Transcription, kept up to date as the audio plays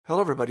Hello,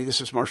 everybody. This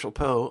is Marshall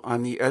Poe.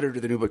 I'm the editor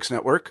of the New Books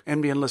Network.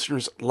 NBN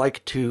listeners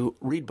like to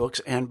read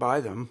books and buy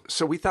them.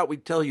 So we thought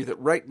we'd tell you that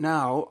right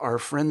now, our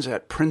friends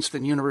at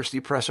Princeton University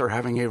Press are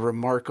having a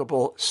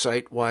remarkable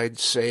site-wide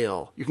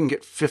sale. You can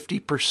get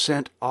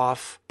 50%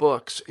 off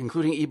books,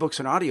 including ebooks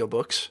and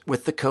audiobooks,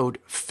 with the code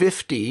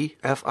 50,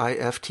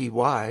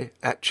 F-I-F-T-Y,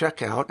 at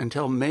checkout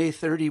until May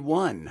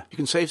 31. You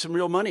can save some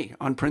real money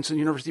on Princeton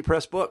University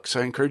Press books.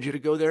 I encourage you to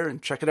go there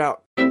and check it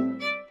out.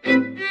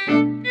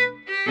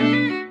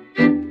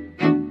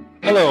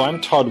 Hello,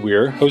 I'm Todd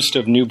Weir, host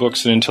of New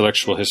Books in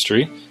Intellectual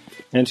History,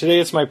 and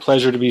today it's my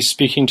pleasure to be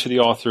speaking to the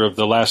author of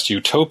The Last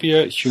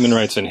Utopia, Human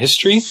Rights and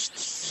History,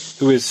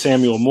 who is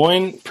Samuel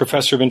Moyn,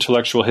 Professor of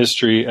Intellectual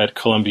History at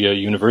Columbia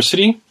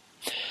University.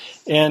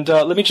 And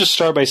let me just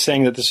start by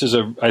saying that this is,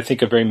 I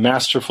think, a very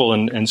masterful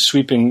and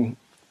sweeping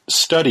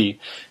study,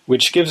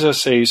 which gives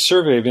us a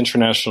survey of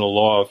international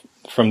law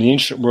from the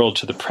ancient world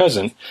to the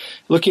present,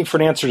 looking for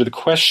an answer to the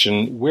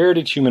question, where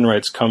did human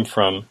rights come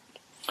from?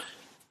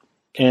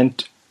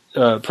 And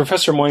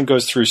Professor Moyn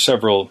goes through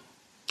several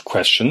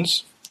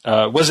questions.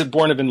 Was it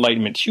born of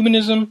Enlightenment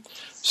humanism,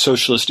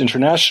 socialist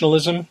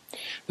internationalism,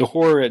 the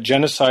horror at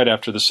genocide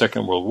after the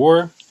Second World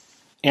War,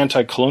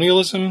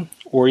 anti-colonialism,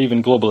 or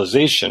even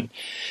globalization?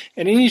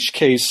 And in each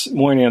case,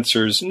 Moyn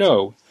answers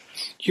no.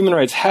 Human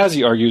rights has,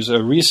 he argues,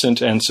 a recent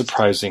and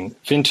surprising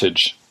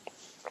vintage.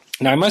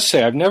 Now, I must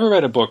say, I've never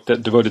read a book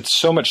that devoted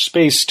so much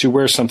space to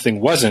where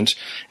something wasn't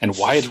and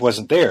why it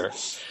wasn't there.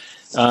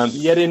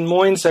 Yet in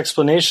Moyn's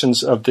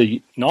explanations of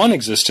the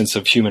non-existence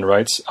of human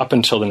rights up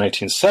until the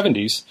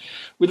 1970s,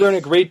 we learn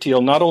a great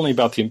deal not only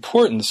about the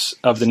importance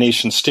of the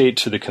nation-state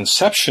to the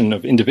conception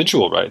of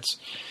individual rights,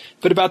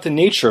 but about the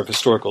nature of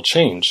historical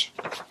change.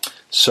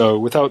 So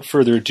without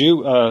further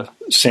ado,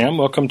 Sam,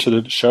 welcome to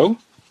the show.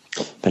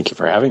 Thank you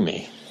for having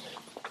me.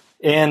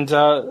 And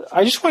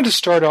I just wanted to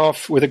start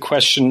off with a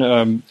question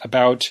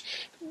about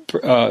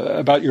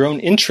your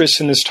own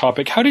interest in this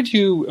topic. How did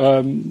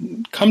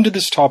you come to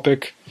this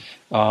topic?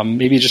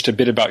 Maybe just a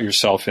bit about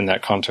yourself in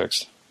that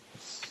context.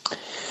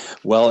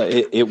 Well,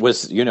 it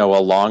was, a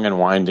long and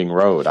winding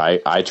road.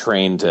 I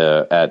trained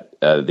at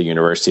the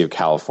University of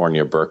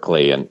California,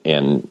 Berkeley,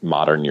 in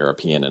modern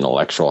European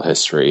intellectual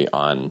history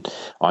on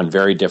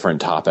very different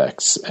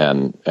topics.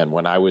 And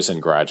when I was in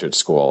graduate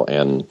school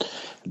in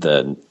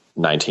the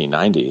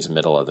 1990s,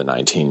 middle of the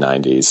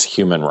 1990s,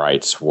 human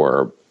rights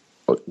were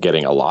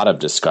getting a lot of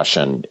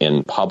discussion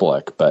in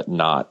public, but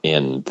not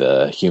in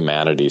the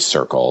humanities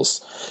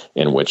circles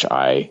in which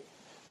I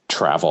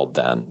traveled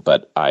then.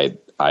 But I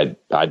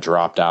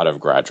dropped out of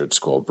graduate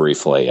school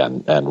briefly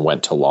and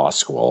went to law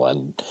school.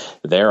 And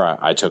there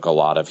I took a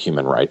lot of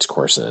human rights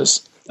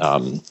courses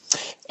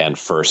and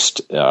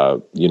first,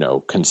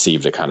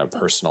 conceived a kind of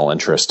personal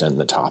interest in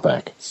the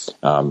topic.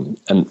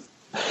 And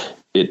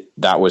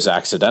that was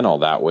accidental.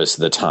 That was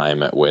the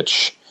time at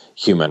which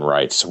human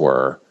rights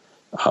were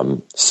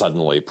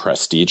suddenly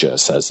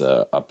prestigious as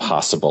a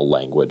possible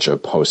language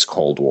of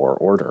post-Cold War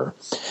order.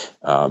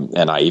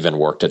 And I even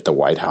worked at the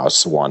White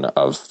House for one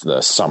of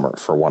the summer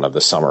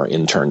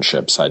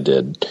internships I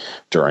did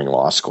during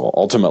law school.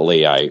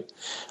 Ultimately, I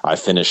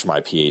finished my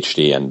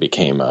PhD and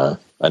became an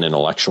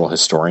intellectual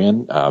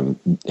historian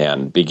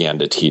and began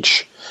to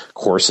teach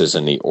courses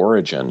in the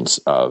origins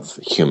of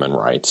human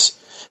rights,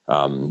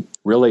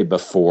 really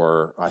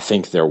before I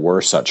think there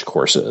were such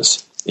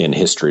courses in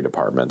history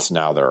departments.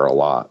 Now there are a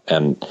lot.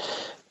 And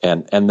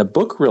the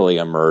book really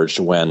emerged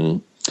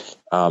when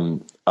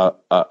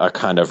a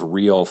kind of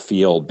real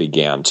field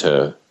began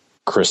to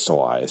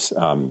crystallize.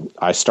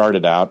 I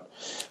started out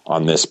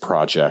on this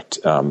project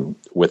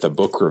with a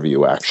book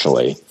review,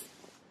 actually,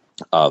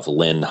 of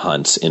Lynn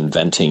Hunt's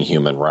Inventing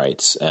Human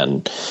Rights.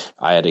 And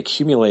I had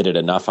accumulated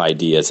enough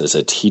ideas as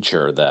a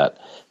teacher that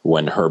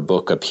when her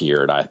book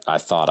appeared, I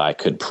thought I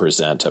could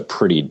present a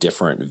pretty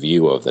different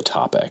view of the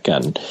topic.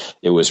 And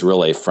it was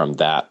really from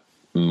that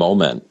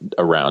moment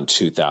around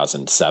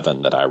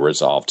 2007 that I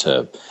resolved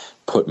to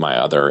put my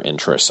other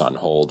interests on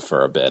hold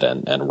for a bit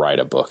and write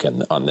a book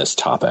on this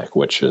topic,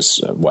 which is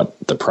what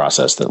the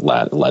process that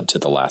led to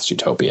The Last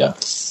Utopia.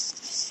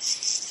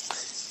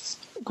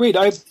 Great.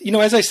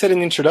 As I said in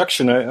the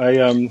introduction,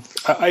 I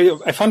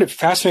found it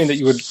fascinating that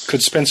you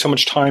could spend so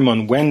much time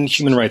on when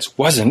human rights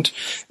wasn't,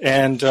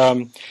 and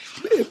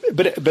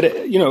but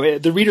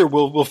the reader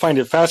will find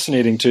it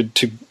fascinating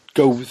to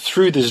go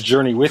through this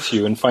journey with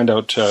you and find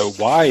out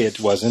why it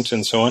wasn't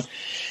and so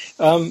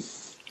on.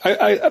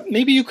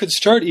 Maybe you could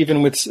start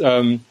even with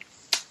some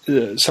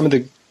of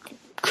the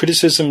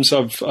criticisms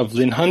of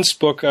Lynn Hunt's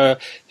book.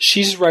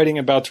 She's writing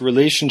about the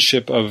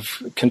relationship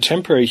of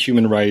contemporary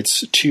human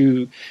rights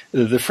to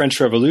the French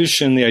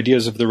Revolution, the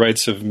ideas of the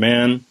rights of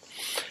man.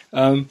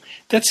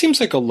 That seems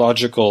like a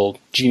logical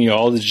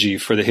genealogy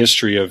for the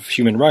history of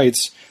human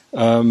rights.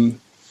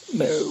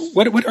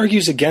 What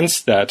argues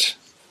against that?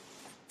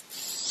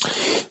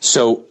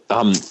 So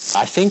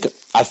I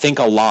think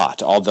a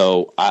lot,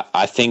 although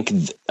I think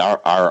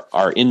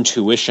our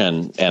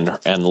intuition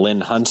and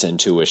Lynn Hunt's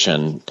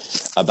intuition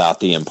about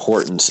the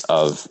importance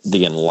of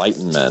the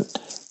Enlightenment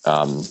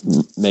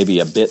maybe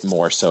a bit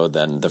more so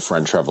than the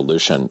French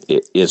Revolution,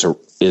 is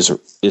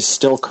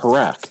still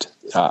correct.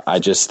 I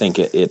just think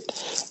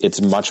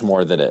it's much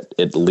more that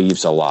it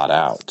leaves a lot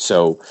out.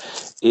 So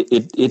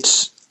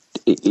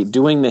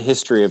doing the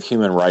history of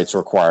human rights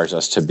requires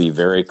us to be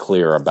very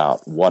clear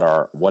about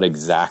what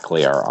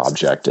exactly our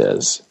object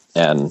is.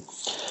 And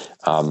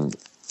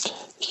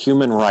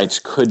human rights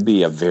could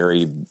be a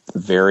very,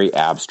 very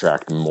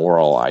abstract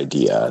moral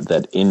idea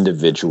that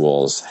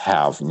individuals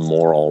have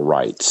moral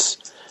rights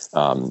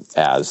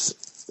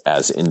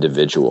as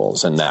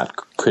individuals, and that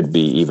could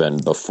be even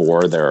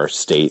before there are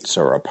states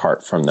or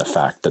apart from the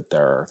fact that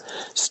there are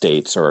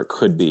states, or it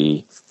could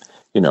be,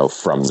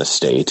 from the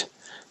state.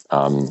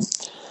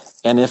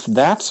 And if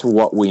that's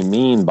what we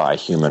mean by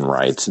human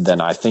rights,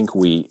 then I think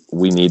we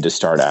need to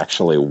start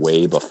actually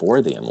way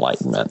before the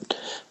Enlightenment,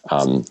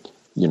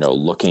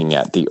 looking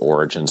at the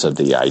origins of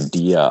the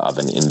idea of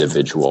an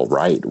individual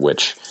right,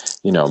 which,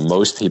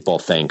 most people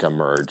think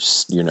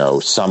emerged,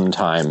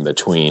 sometime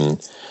between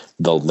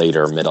the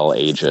later Middle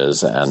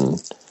Ages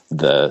and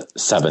the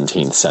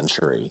 17th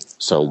century,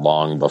 so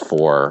long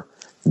before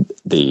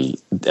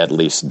at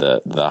least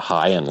the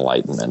High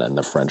Enlightenment and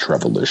the French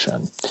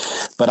Revolution.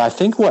 But I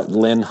think what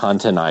Lynn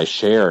Hunt and I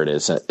shared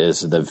is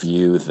the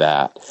view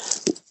that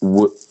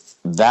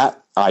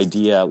that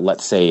idea,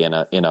 let's say in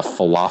a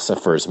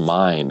philosopher's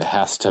mind,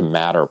 has to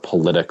matter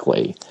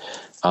politically.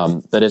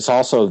 But it's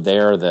also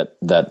there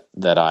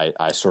that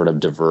I sort of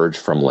diverge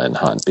from Lynn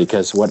Hunt,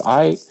 because what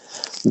I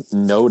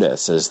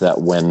notice is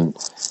that when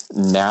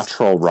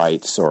natural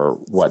rights, or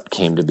what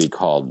came to be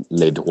called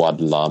les droits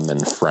de l'homme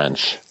in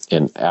French,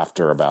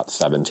 after about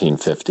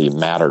 1750,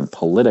 mattered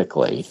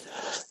politically,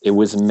 it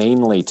was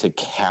mainly to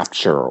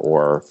capture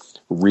or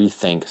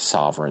rethink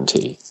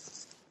sovereignty.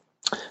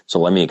 So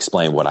let me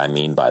explain what I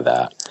mean by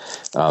that.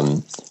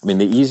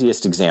 The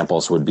easiest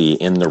examples would be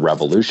in the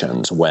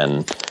revolutions,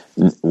 when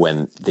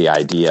the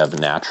idea of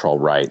natural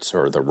rights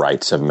or the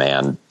rights of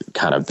man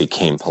kind of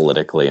became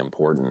politically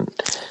important.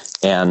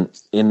 And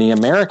in the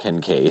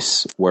American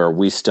case, where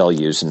we still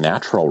use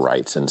natural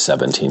rights in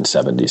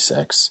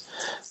 1776,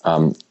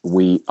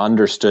 we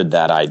understood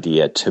that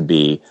idea to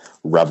be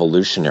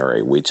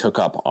revolutionary. We took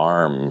up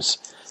arms,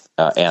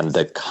 and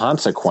the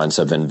consequence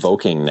of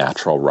invoking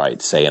natural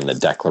rights, say in the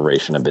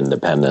Declaration of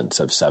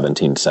Independence of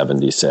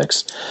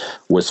 1776,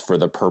 was for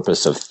the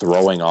purpose of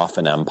throwing off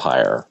an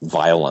empire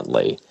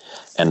violently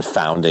and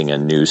founding a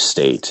new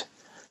state.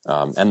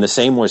 And the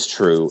same was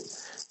true,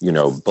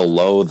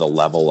 below the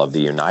level of the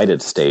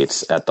United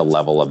States, at the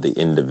level of the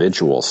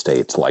individual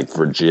states, like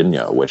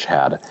Virginia, which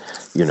had,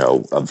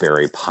 a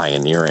very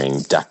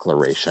pioneering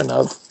declaration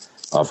of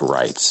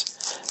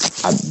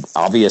rights.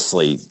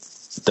 Obviously,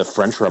 the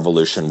French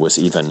Revolution was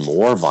even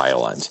more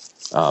violent,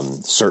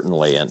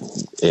 certainly in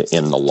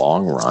the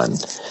long run.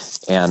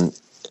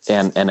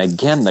 And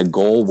again, the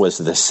goal was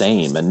the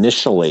same.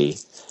 Initially,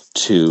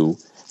 to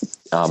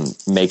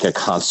make a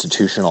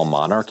constitutional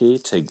monarchy,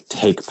 to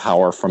take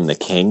power from the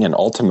king, and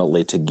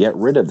ultimately to get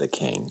rid of the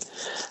king.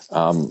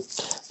 And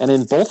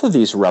in both of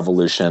these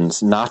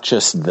revolutions, not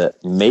just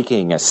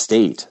making a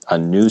state, a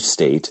new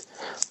state,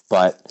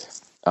 but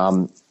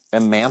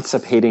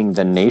emancipating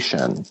the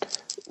nation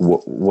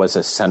was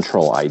a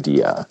central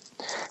idea.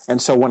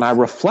 And so when I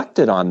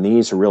reflected on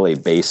these really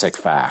basic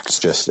facts,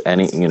 just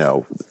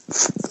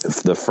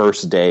the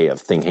first day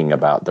of thinking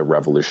about the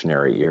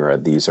revolutionary era,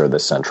 these are the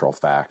central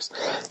facts,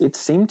 it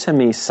seemed to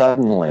me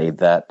suddenly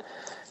that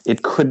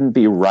it couldn't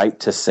be right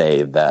to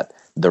say that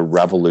the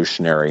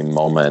revolutionary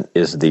moment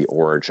is the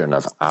origin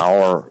of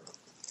our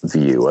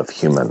view of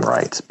human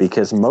rights,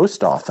 because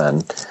most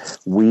often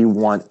we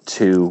want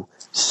to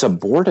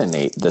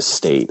subordinate the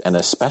state, and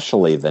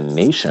especially the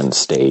nation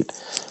state,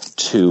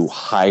 to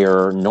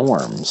higher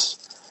norms.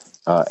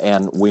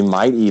 And we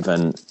might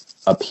even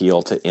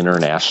appeal to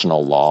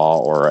international law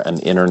or an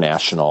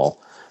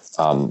international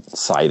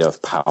site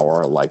of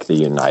power like the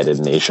United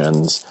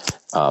Nations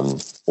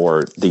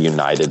or the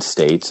United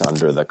States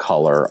under the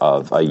color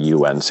of a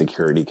UN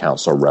Security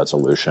Council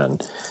resolution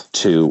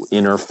to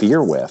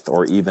interfere with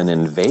or even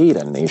invade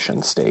a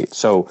nation state.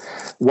 So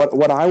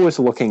what I was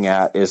looking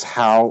at is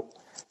how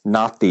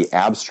not the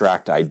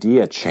abstract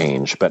idea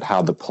changed, but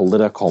how the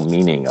political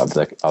meaning of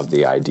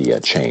the idea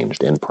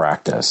changed in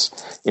practice.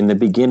 In the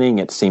beginning,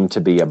 it seemed to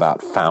be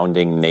about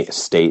founding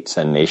states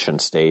and nation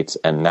states,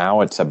 and now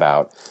it's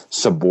about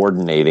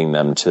subordinating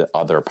them to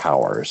other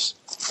powers.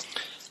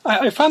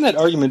 I found that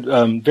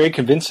argument very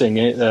convincing,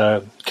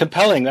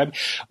 compelling.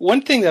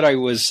 One thing that I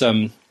was...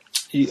 I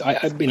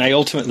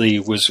ultimately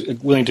was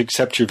willing to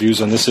accept your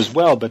views on this as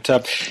well, but,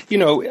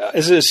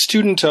 as a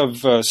student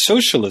of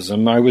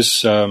socialism, I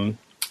was...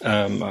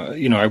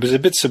 I was a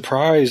bit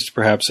surprised,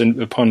 perhaps,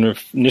 upon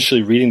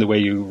initially reading the way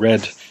you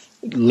read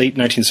late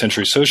 19th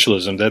century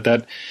socialism,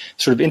 that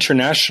sort of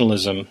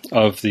internationalism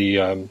of the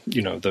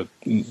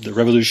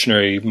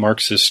revolutionary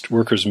Marxist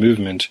workers'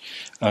 movement,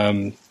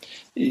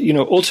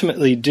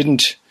 ultimately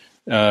didn't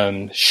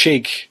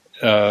shake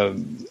the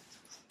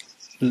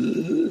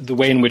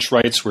way in which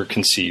rights were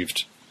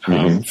conceived.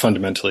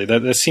 fundamentally.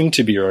 That seemed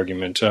to be your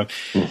argument.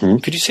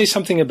 Could you say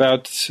something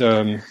about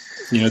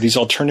these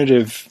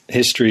alternative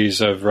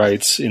histories of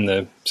rights in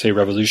the, say,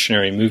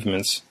 revolutionary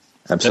movements?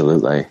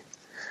 Absolutely.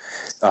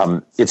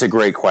 It's a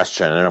great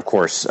question. And of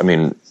course, I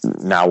mean,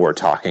 now we're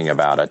talking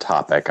about a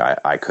topic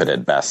I could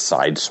at best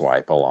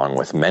sideswipe along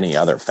with many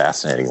other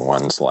fascinating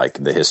ones,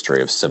 like the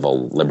history of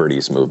civil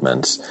liberties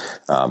movements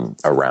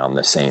around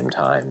the same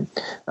time,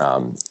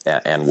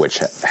 and which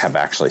have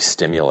actually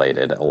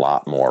stimulated a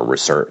lot more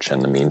research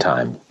in the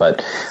meantime.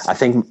 But I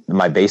think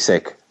my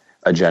basic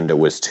agenda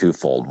was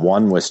twofold.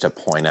 One was to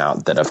point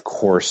out that, of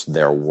course,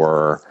 there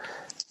were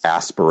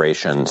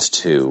aspirations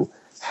to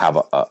have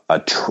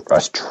a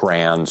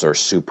trans or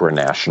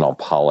supranational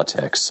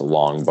politics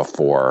long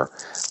before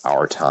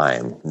our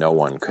time. No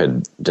one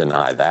could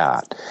deny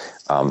that.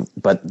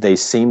 But they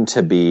seem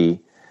to be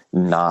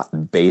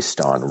not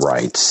based on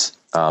rights.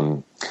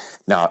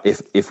 Now,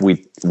 if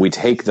we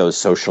take those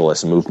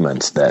socialist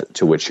movements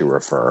to which you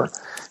refer,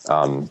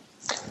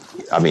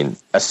 I mean,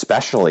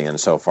 especially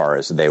insofar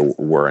as they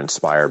were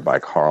inspired by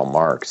Karl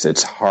Marx,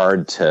 it's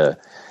hard to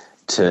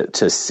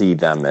see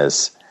them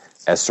as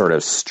sort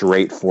of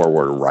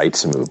straightforward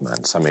rights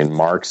movements. I mean,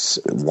 Marx,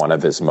 one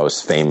of his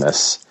most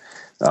famous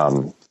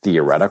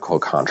theoretical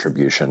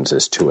contributions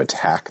is to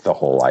attack the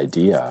whole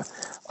idea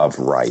of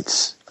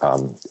rights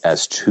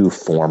as too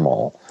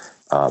formal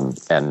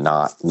and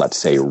not, let's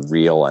say,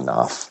 real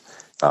enough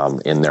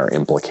in their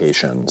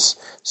implications.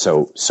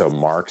 So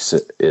Marx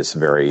is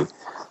very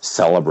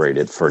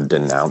celebrated for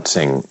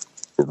denouncing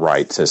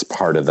rights as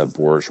part of the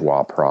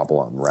bourgeois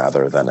problem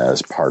rather than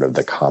as part of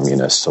the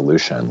communist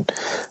solution.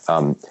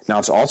 Now,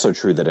 it's also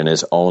true that in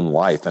his own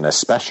life, and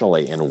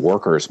especially in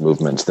workers'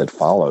 movements that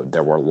followed,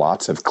 there were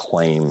lots of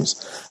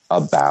claims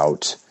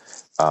about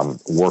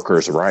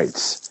workers'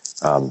 rights,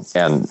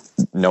 and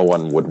no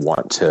one would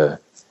want to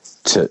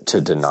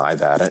deny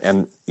that,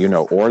 and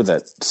or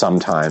that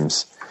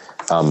sometimes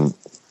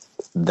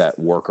that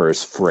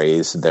workers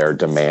phrase their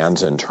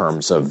demands in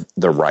terms of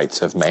the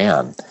rights of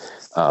man.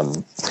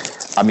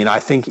 I mean, I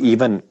think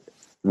even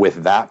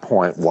with that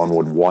point, one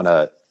would want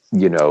to,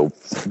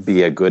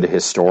 be a good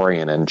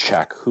historian and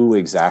check who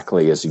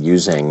exactly is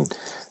using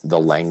the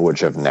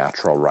language of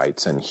natural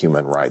rights and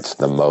human rights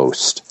the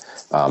most.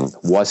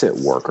 Was it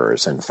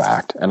workers, in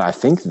fact? And I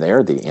think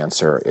there the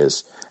answer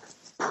is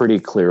pretty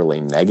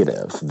clearly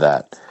negative,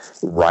 that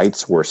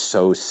rights were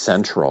so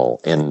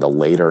central in the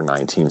later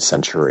 19th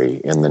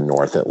century in the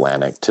North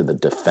Atlantic to the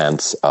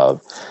defense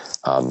of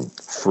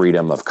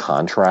freedom of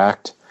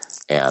contract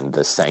and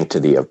the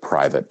sanctity of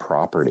private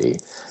property,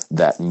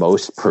 that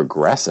most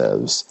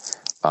progressives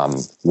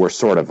were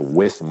sort of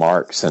with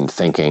Marx and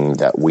thinking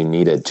that we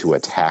needed to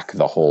attack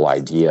the whole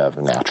idea of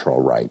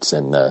natural rights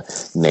in the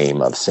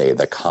name of, say,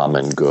 the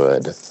common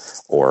good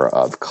or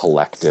of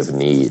collective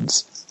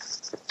needs.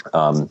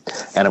 And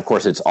of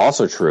course, it's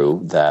also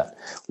true that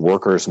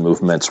workers'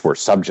 movements were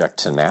subject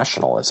to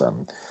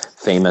nationalism.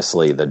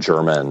 Famously, the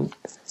German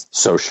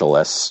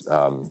socialists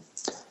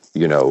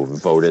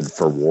voted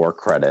for war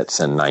credits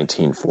in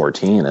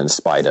 1914 in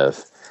spite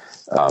of,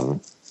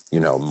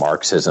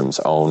 Marxism's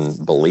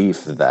own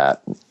belief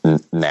that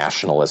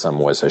nationalism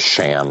was a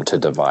sham to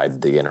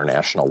divide the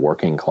international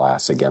working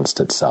class against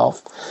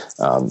itself.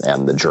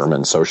 And the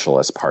German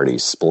Socialist Party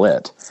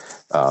split,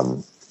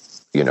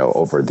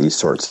 over these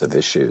sorts of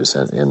issues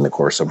in the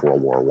course of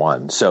World War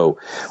I. So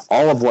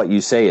all of what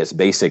you say is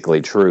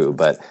basically true,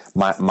 but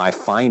my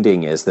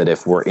finding is that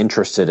if we're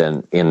interested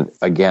in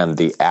again,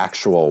 the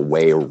actual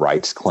way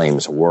rights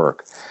claims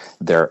work,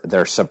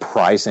 they're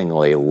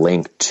surprisingly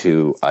linked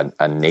to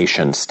a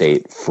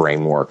nation-state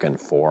framework and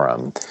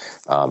forum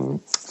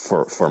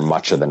for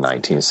much of the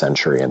 19th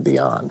century and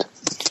beyond.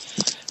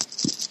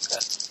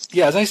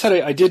 Yeah, as I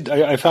said,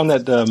 I found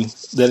that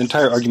that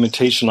entire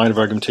line of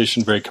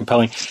argumentation very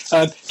compelling.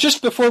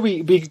 Just before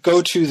we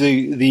go to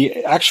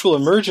the actual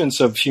emergence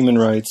of human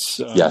rights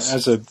yes.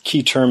 as a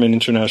key term in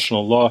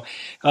international law,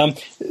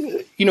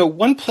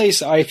 one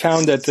place I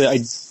found that the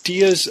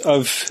ideas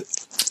of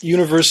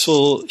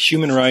universal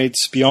human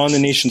rights beyond the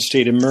nation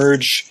state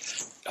emerge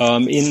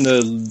in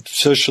the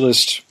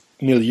socialist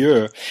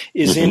milieu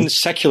is in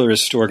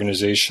secularist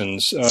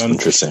organizations.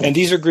 Interesting. And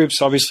these are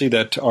groups, obviously,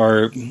 that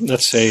are,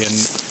 let's say,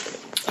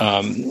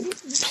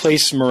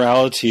 place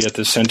morality at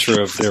the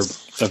center of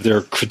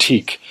their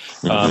critique.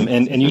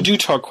 And you do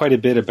talk quite a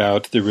bit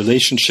about the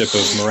relationship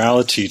of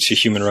morality to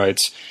human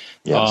rights.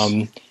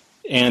 Yes.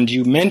 And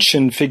you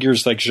mentioned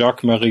figures like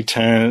Jacques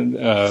Maritain,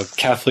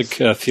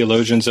 Catholic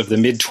theologians of the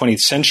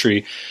mid-20th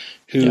century,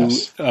 who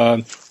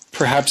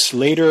perhaps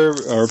later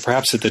or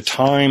perhaps at the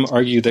time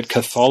argued that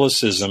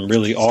Catholicism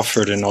really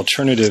offered an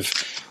alternative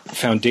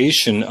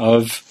foundation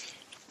of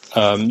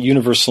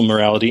universal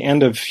morality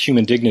and of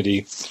human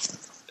dignity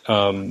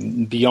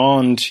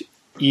beyond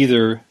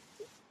either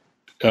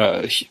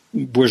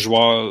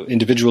bourgeois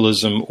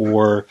individualism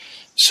or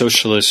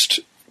socialist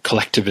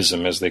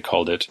collectivism, as they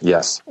called it.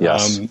 Yes.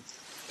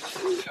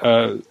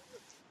 I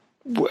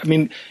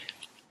mean,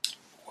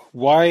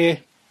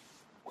 why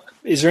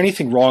Is there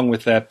anything wrong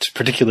with that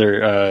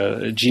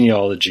particular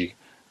genealogy,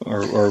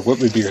 or what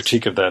would be your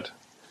critique of that?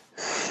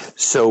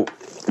 So,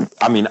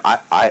 I mean,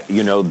 I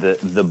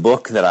the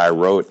book that I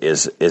wrote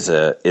is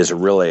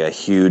really a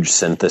huge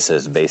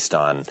synthesis based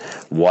on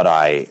what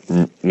I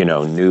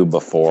knew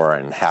before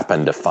and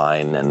happened to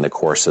find in the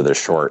course of the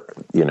short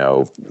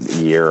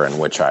year in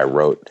which I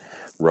wrote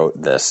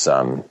this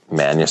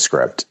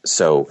manuscript.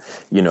 So,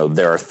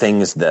 there are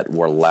things that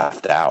were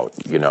left out,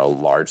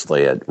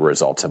 largely a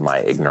result of my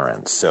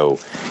ignorance. So,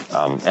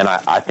 and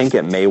I think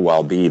it may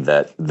well be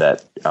that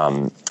the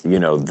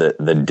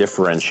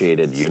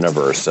differentiated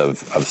universe of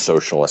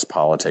socialist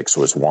politics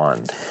was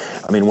one.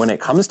 I mean, when it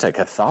comes to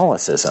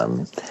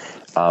Catholicism,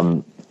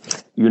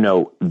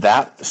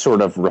 that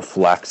sort of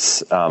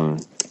reflects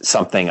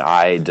something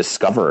I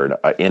discovered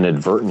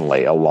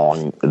inadvertently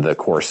along the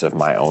course of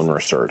my own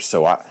research.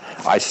 So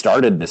I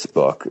started this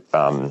book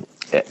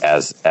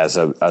as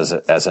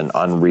an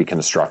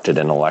unreconstructed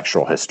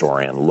intellectual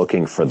historian,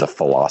 looking for the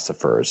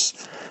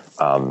philosophers.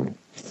 And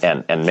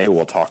maybe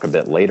we'll talk a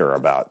bit later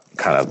about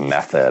kind of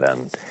method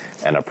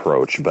and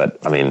approach. But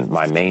I mean,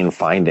 my main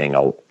finding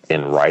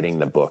in writing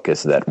the book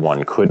is that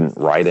one couldn't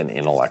write an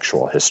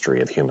intellectual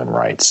history of human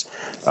rights.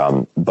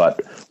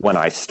 But when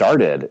I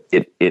started,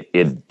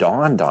 it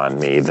dawned on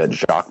me that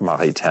Jacques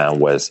Maritain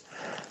was,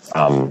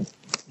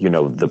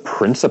 the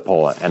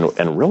principal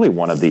and really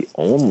one of the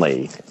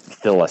only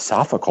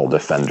philosophical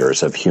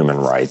defenders of human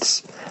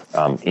rights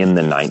in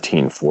the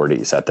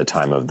 1940s, at the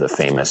time of the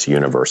famous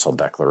Universal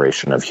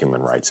Declaration of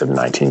Human Rights of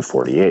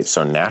 1948.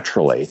 So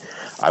naturally,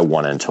 I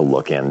wanted to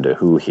look into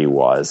who he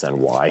was and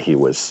why he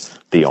was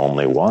the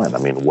only one. I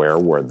mean, where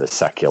were the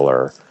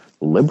secular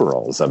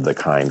liberals of the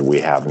kind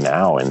we have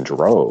now in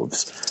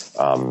droves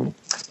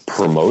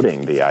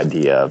promoting the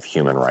idea of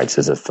human rights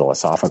as a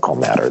philosophical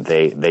matter?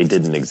 They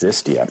didn't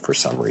exist yet for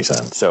some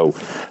reason. So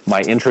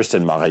my interest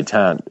in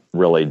Maritain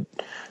really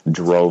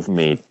drove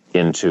me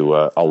into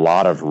a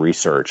lot of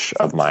research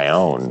of my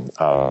own,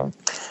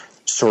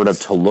 sort of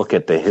to look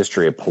at the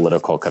history of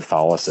political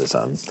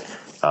Catholicism.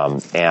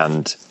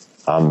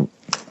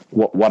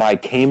 What I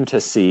came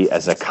to see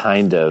as a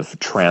kind of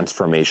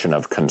transformation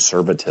of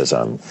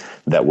conservatism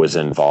that was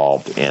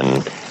involved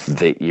in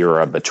the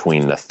era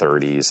between the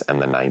 30s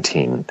and the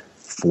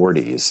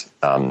 1940s,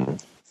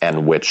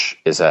 and which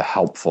is a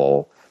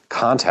helpful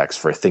context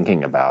for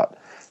thinking about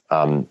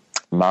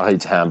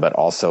Maritain, but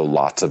also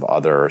lots of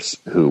others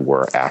who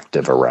were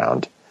active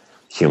around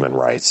human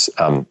rights.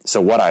 So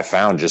what I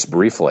found, just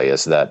briefly,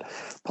 is that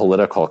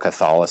political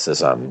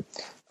Catholicism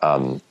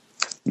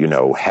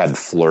had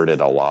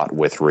flirted a lot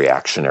with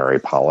reactionary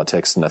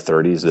politics in the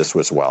 30s. This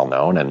was well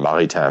known, and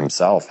Maritain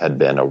himself had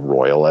been a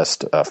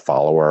royalist, a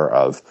follower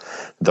of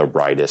the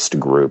rightist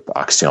group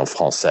Action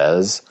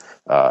Française,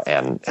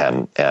 and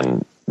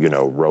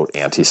wrote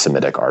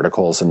anti-Semitic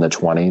articles in the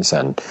 20s,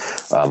 and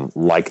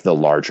like the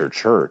larger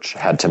church,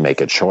 had to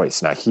make a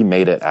choice. Now, he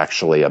made it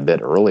actually a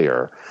bit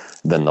earlier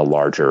than the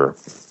larger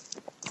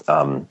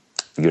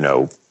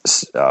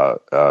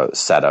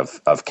set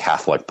of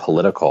Catholic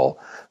political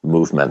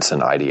movements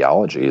and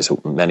ideologies,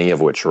 many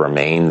of which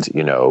remained,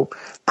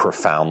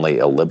 profoundly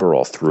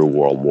illiberal through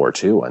World War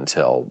II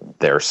until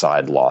their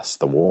side lost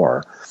the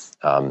war.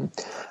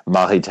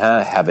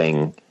 Maritain,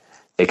 having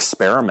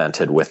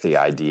experimented with the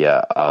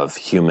idea of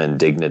human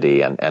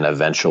dignity and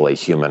eventually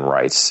human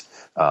rights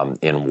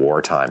in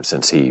wartime,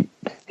 since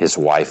his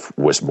wife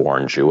was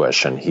born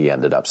Jewish and he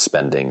ended up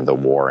spending the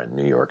war in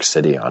New York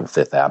City on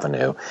Fifth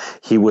Avenue,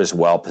 he was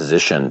well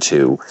positioned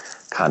to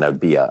kind of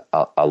be a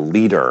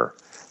leader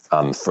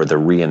for the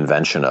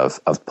reinvention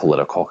of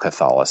political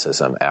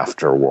Catholicism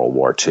after World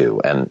War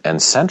II.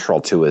 And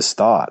central to his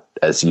thought,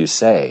 as you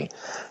say,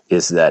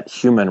 is that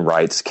human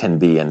rights can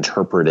be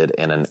interpreted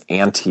in an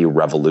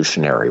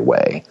anti-revolutionary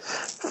way.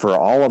 For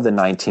all of the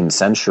 19th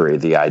century,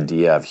 the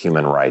idea of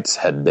human rights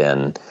had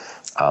been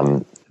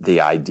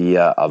the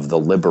idea of the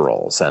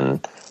liberals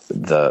and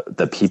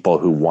the people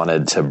who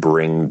wanted to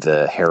bring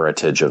the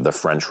heritage of the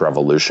French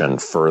Revolution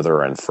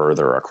further and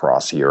further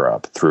across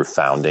Europe through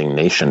founding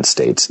nation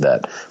states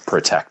that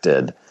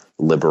protected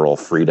liberal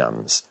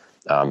freedoms.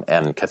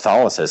 And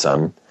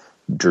Catholicism,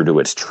 due to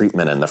its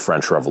treatment in the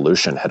French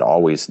Revolution, had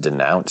always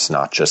denounced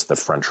not just the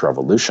French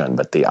Revolution,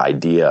 but the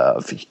idea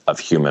of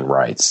human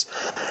rights.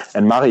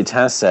 And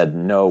Maritain said,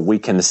 no, we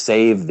can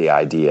save the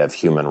idea of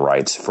human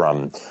rights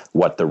from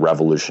what the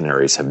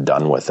revolutionaries have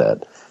done with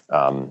it.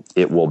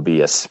 It will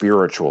be a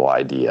spiritual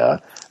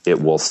idea.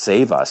 It will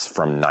save us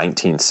from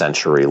 19th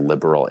century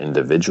liberal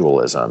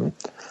individualism,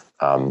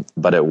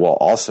 but it will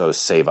also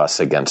save us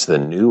against the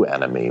new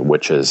enemy,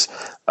 which is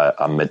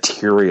a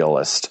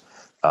materialist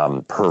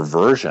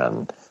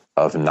perversion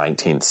of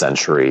 19th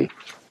century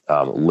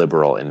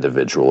liberal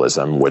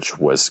individualism, which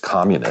was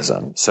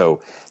communism.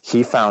 So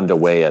he found a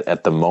way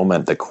at the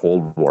moment the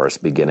Cold War is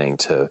beginning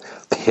to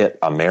pit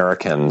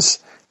Americans,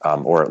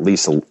 or at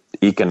least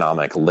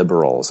economic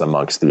liberals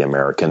amongst the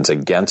Americans,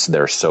 against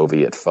their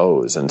Soviet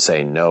foes, and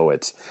say, no,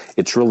 it's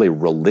really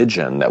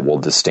religion that will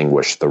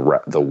distinguish the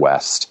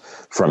West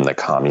from the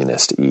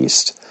communist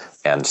East.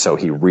 And so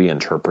he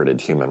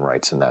reinterpreted human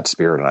rights in that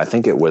spirit. And I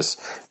think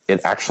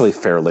it actually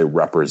fairly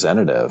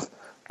representative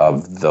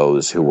of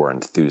those who were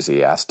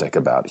enthusiastic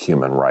about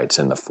human rights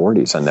in the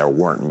 40s. And there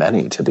weren't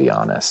many, to be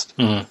honest.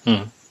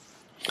 Mm-hmm.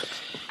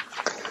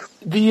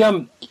 The I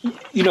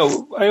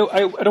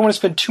don't want to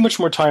spend too much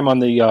more time on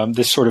the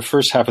this sort of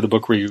first half of the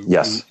book where you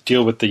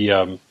deal with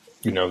the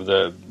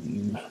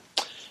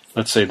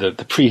let's say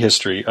the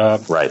prehistory,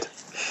 right?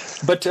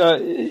 But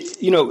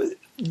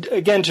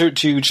again, to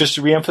just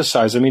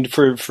reemphasize, I mean,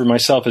 for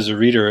myself as a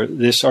reader,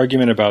 this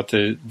argument about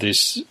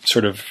this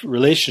sort of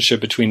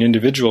relationship between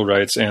individual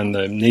rights and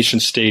the nation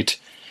state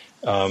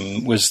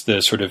was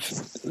the sort of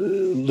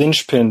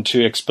linchpin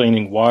to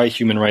explaining why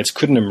human rights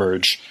couldn't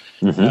emerge.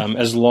 Mm-hmm.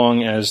 As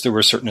long as there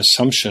were certain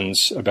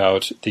assumptions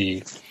about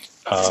the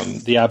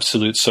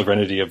absolute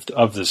sovereignty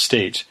of the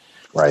state,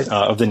 right?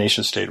 Of the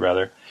nation state,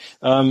 rather.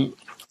 And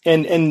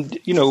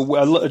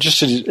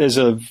just as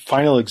a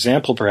final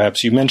example,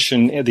 perhaps you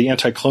mentioned the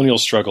anti-colonial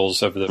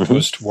struggles of the mm-hmm.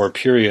 post-war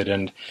period,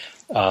 and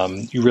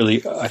you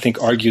really, I think,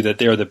 argue that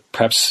they are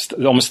perhaps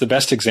almost the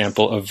best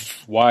example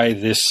of why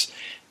this.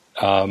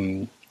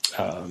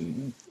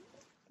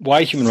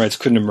 Why human rights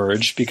couldn't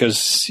emerge,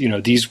 because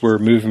these were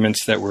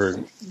movements that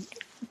were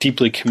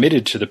deeply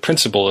committed to the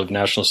principle of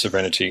national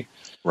sovereignty.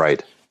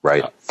 Right.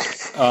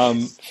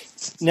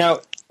 Now,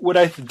 what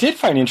I did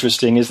find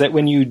interesting is that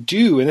when you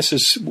do, and this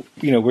is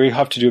where you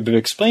have to do a bit of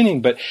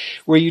explaining, but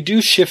where you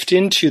do shift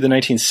into the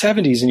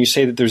 1970s and you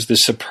say that there's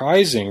this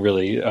surprising,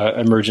 really,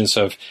 emergence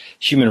of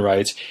human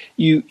rights,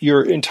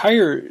 your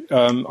entire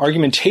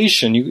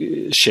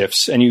argumentation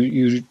shifts, and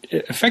you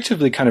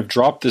effectively kind of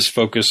drop this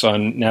focus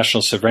on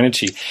national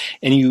sovereignty,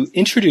 and you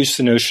introduce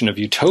the notion of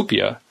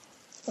utopia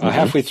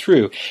halfway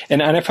through.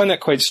 And I found that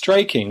quite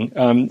striking.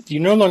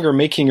 You're no longer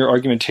making your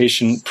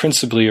argumentation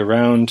principally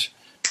around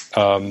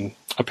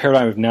a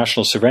paradigm of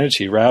national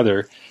sovereignty.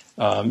 Rather,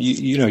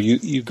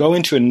 you go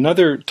into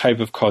another type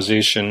of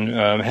causation.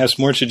 It has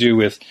more to do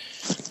with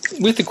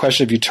the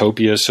question of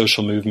utopia,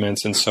 social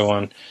movements, and so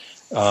on.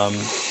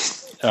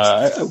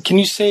 Can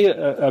you say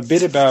a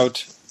bit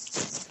about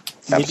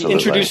maybe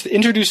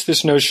introduce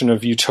this notion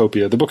of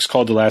utopia? The book's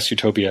called The Last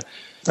Utopia.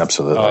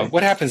 Absolutely.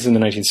 What happens in the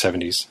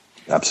 1970s?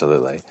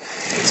 Absolutely.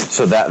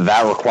 So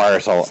that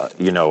requires a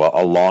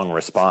long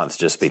response,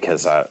 just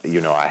because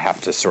I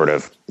have to sort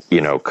of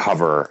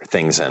cover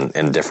things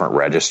in different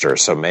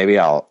registers. So maybe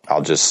I'll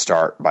just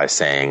start by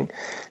saying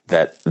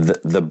that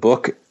the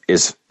book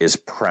is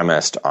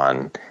premised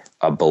on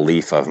a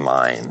belief of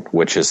mine,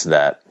 which is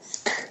that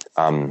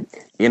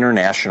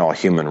international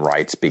human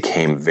rights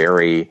became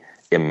very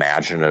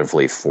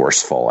imaginatively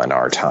forceful in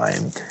our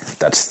time.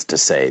 That's to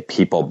say,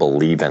 people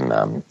believe in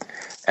them.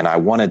 And I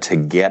wanted to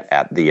get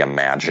at the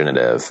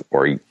imaginative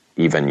or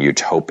even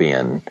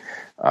utopian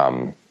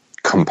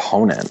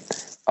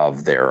component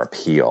of their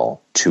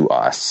appeal to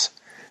us.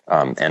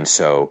 And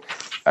so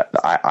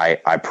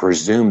I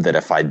presume that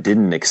if I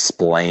didn't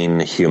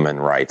explain human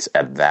rights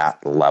at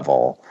that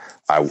level,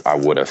 I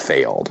would have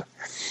failed.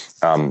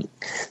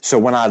 So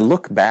when I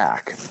look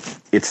back,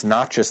 it's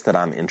not just that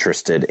I'm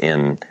interested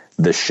in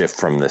the shift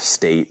from the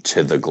state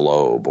to the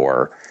globe,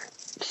 or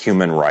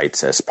human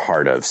rights as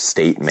part of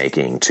state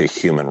making to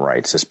human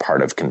rights as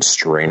part of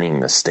constraining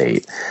the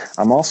state.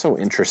 I'm also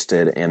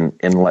interested in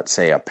let's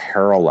say, a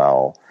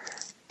parallel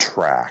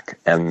track,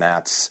 and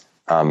that's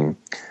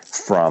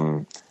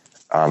from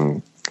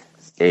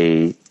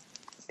a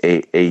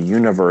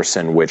universe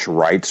in which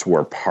rights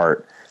were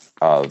part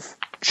of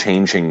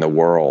changing the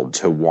world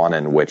to one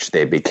in which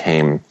they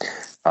became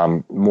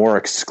more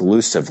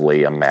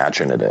exclusively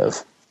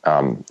imaginative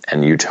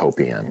and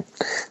utopian.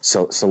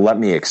 So let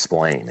me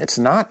explain. It's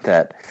not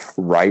that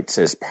rights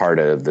as part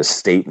of the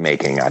state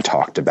making I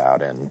talked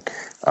about in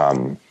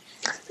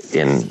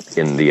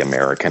the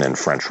American and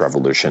French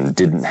Revolution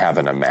didn't have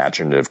an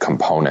imaginative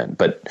component,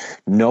 but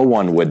no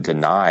one would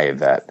deny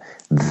that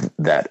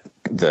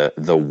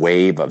the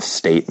wave of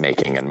state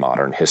making in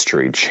modern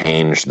history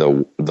changed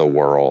the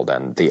world,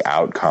 and the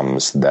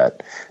outcomes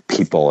that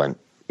people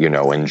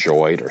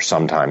enjoyed or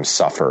sometimes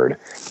suffered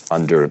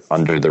under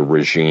the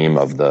regime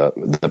of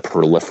the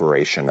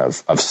proliferation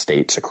of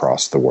states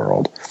across the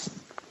world.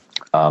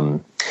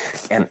 And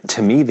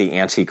to me, the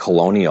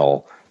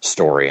anti-colonial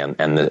story and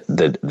the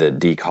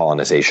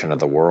decolonization of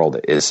the world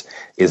is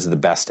the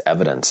best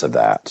evidence of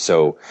that.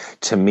 So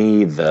to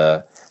me,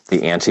 the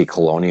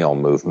anti-colonial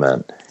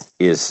movement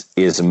is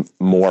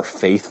more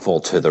faithful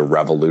to the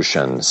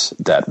revolutions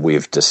that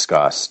we've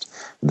discussed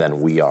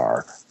than we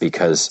are,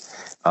 because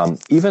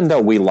even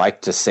though we like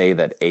to say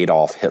that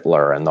Adolf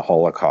Hitler and the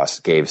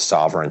Holocaust gave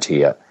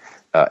sovereignty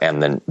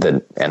and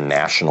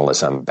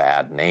nationalism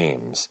bad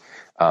names,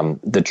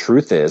 the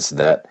truth is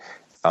that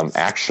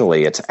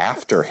actually it's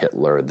after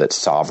Hitler that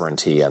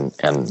sovereignty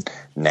and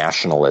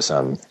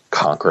nationalism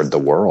conquered the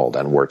world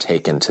and were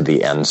taken to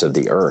the ends of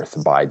the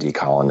earth by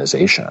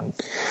decolonization.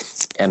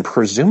 And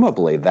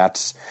presumably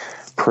that's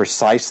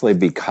precisely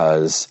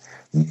because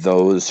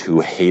those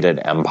who hated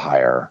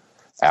empire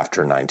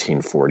after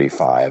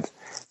 1945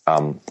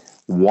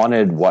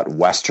 wanted what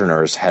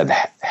Westerners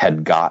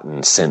had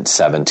gotten since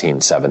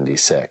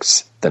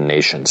 1776, the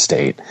nation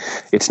state.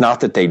 It's not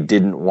that they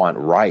didn't want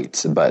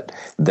rights, but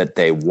that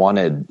they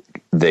wanted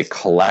the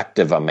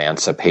collective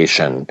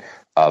emancipation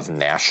of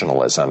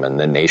nationalism and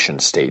the nation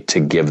state to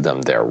give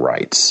them their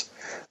rights.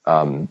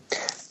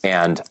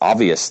 And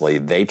obviously,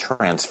 they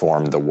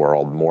transformed the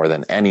world more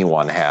than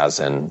anyone has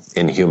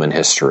in human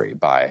history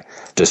by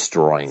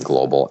destroying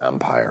global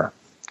empire.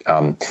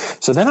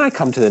 So then I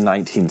come to the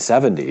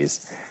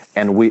 1970s,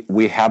 and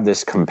we have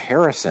this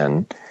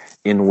comparison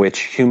in which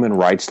human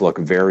rights look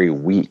very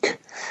weak.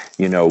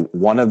 You know,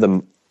 one of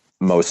the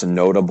most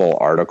notable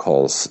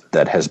articles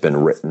that has been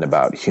written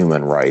about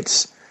human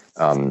rights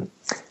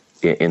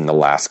in the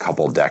last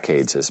couple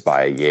decades is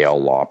by a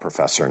Yale law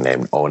professor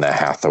named Ona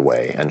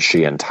Hathaway, and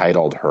she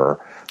entitled her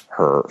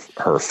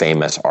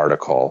famous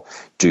article,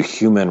 "Do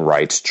Human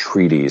Rights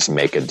Treaties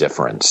Make a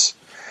Difference?"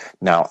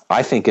 Now,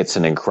 I think it's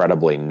an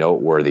incredibly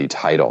noteworthy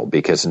title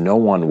because no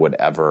one would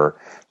ever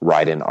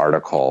write an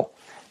article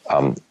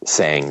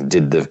saying,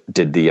 did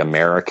the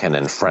American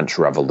and French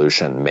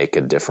Revolution make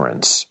a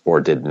difference,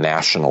 or did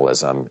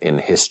nationalism in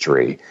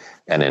history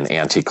and in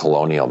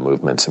anti-colonial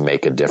movements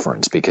make a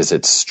difference? Because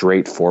it's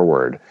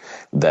straightforward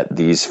that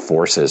these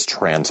forces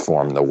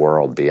transform the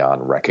world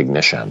beyond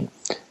recognition.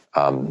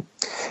 And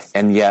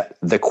yet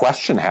the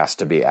question has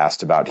to be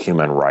asked about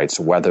human rights,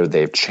 whether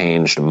they've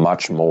changed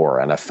much more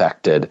and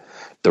affected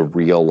the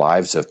real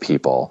lives of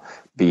people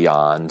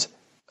beyond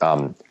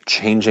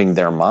changing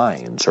their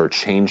minds or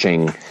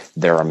changing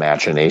their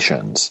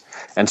imaginations.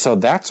 And so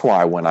that's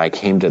why when I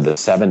came to the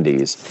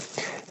 70s,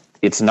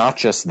 it's not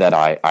just that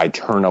I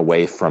turn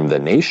away from the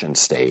nation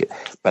state,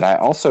 but I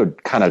also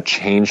kind of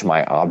change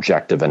my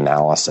objective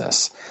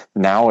analysis.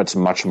 Now it's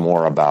much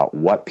more about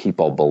what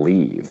people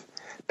believe,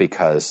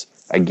 because,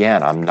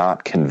 again, I'm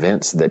not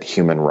convinced that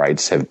human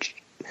rights have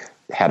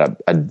had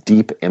a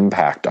deep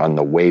impact on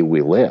the way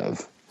we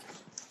live.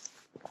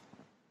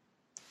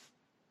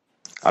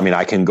 I mean,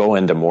 I can go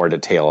into more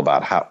detail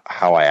about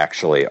how I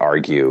actually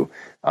argue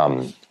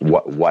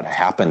what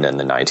happened in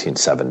the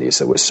 1970s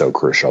that was so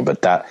crucial,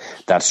 but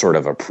that's sort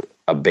of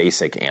a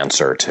basic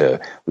answer to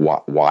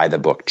why the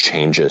book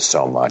changes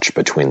so much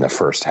between the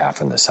first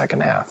half and the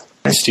second half.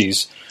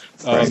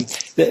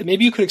 Right.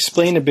 Maybe you could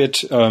explain a bit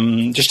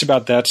just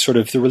about that sort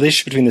of the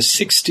relationship between the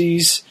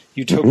 60s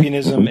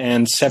utopianism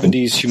and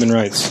 70s human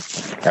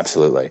rights.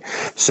 Absolutely.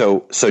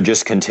 So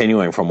just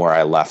continuing from where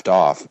I left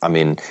off, I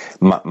mean,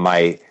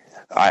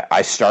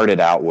 I started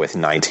out with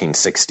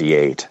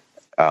 1968,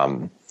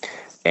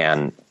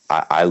 and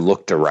I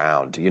looked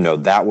around. You know,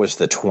 that was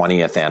the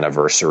 20th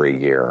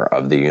anniversary year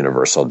of the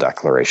Universal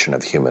Declaration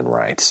of Human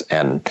Rights.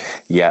 And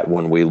yet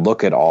when we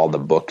look at all the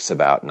books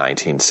about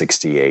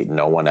 1968,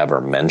 no one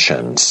ever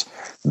mentions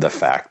the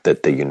fact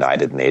that the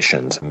United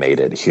Nations made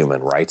it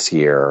Human Rights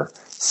Year,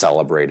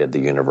 celebrated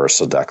the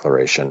Universal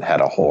Declaration, had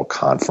a whole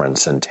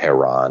conference in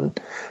Tehran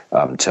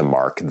to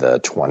mark the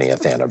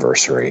 20th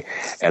anniversary.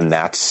 And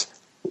that's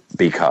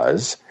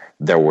because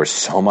there was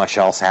so much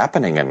else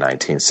happening in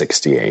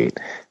 1968.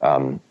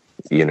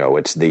 You know,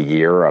 it's the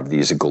year of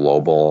these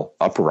global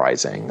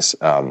uprisings,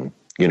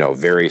 you know,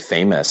 very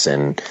famous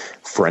in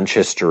French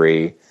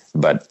history,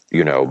 but,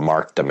 you know,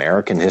 marked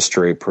American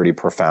history pretty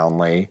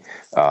profoundly.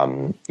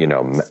 You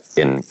know,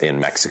 in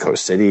Mexico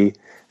City,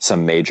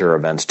 some major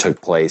events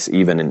took place,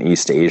 even in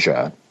East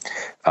Asia.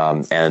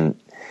 And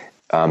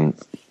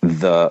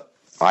the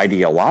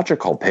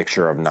ideological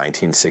picture of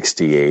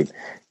 1968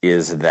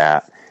 is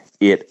that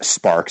it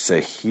sparks a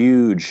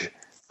huge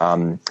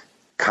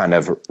kind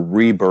of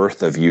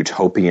rebirth of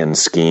utopian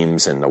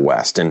schemes in the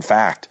West. In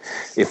fact,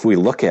 if we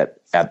look at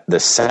the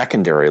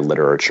secondary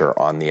literature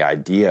on the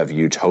idea of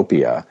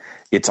utopia,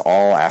 it's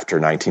all after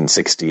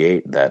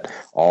 1968 that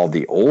all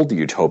the old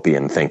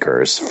utopian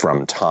thinkers,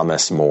 from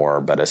Thomas More,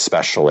 but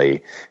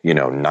especially, you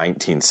know,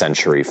 19th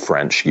century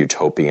French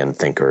utopian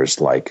thinkers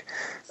like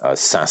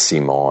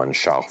Saint-Simon and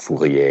Charles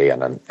Fourier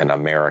and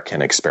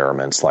American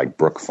experiments like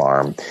Brook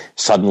Farm,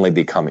 suddenly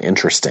become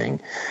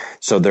interesting.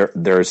 So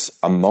there's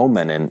a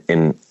moment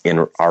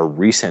in our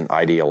recent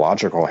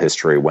ideological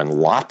history when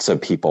lots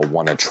of people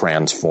want to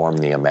transform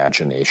the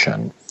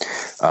imagination.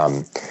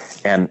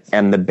 And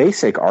the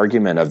basic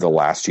argument of the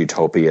last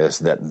utopia is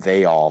that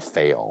they all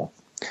fail,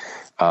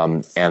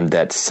 and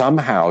that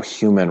somehow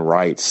human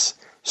rights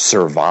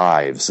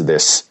survives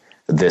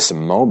this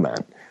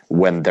moment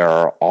when there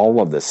are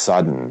all of a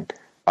sudden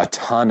a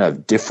ton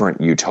of different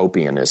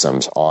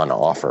utopianisms on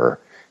offer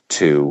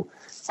to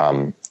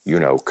you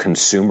know,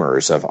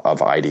 consumers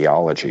of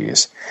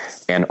ideologies.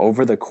 And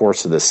over the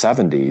course of the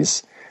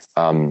 70s,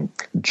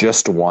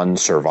 just one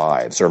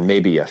survives, or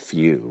maybe a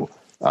few,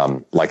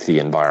 like the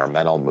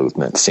environmental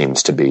movement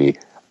seems to be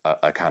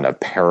a kind of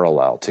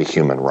parallel to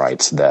human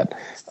rights that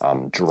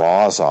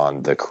draws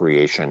on the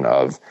creation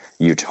of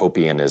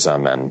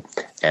utopianism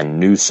and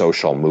new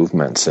social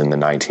movements in the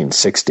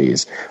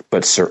 1960s,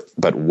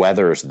 but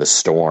weathers the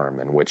storm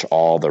in which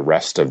all the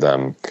rest of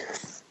them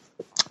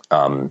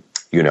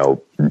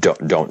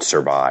don't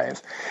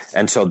survive.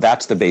 And so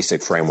that's the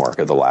basic framework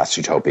of The Last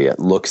Utopia. It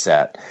looks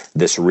at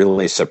this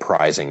really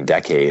surprising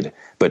decade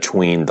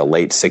between the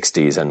late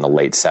 60s and the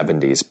late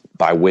 70s,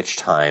 by which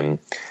time,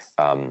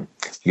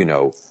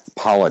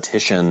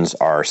 politicians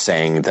are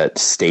saying that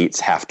states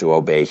have to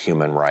obey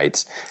human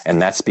rights,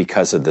 and that's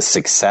because of the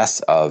success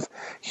of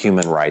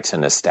human rights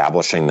in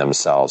establishing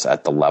themselves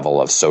at the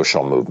level of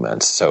social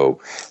movements.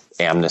 So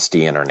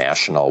Amnesty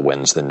International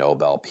wins the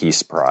Nobel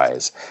Peace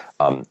Prize.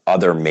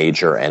 Other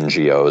major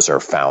NGOs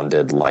are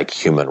founded, like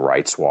Human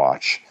Rights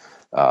Watch,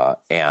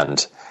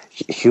 and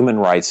human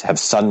rights have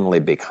suddenly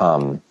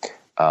become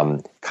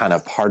kind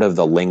of part of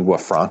the lingua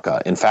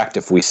franca. In fact,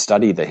 if we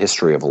study the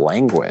history of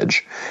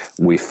language,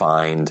 we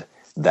find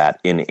that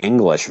in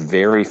English,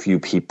 very few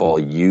people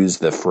use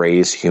the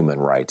phrase human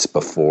rights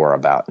before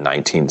about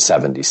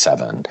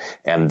 1977,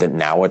 and that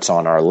now it's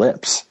on our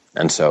lips.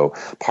 And so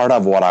part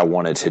of what I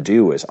wanted to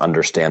do is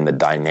understand the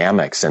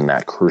dynamics in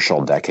that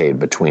crucial decade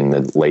between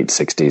the late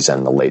 60s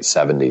and the late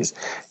 70s,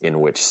 in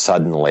which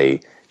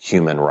suddenly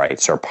human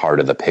rights are part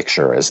of the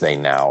picture, as they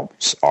now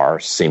are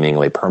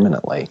seemingly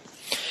permanently.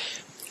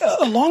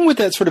 Along with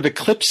that sort of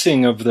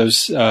eclipsing of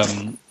those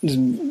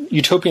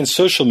utopian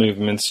social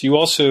movements, you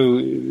also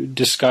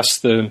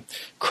discuss a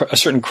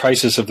certain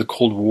crisis of the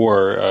Cold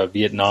War,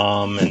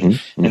 Vietnam,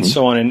 and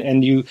so on.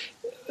 And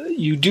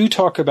you do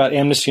talk about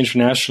Amnesty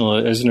International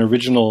as an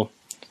original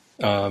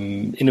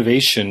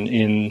innovation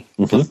in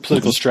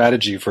political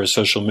strategy for a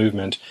social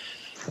movement.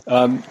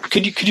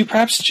 Could you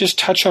perhaps just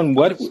touch on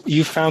what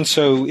you found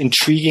so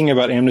intriguing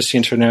about Amnesty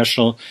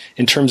International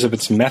in terms of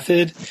its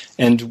method,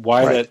 and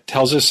why that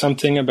tells us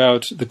something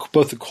about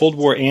both the Cold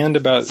War and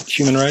about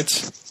human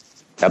rights?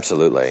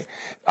 Absolutely.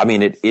 I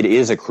mean, it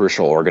is a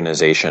crucial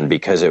organization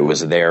because it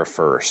was there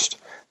first.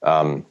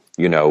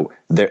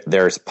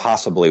 There's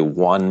possibly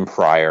one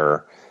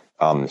prior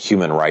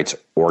human rights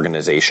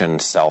organization,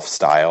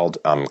 self-styled,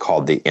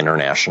 called the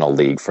International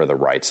League for the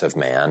Rights of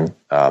Man,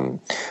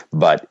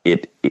 but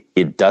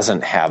it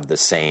doesn't have the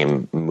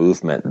same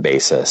movement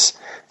basis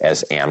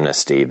as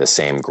Amnesty, the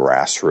same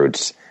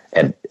grassroots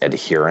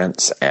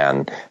adherence,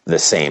 and the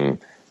same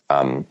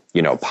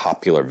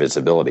popular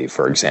visibility.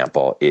 For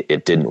example,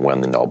 it didn't win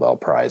the Nobel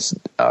Prize.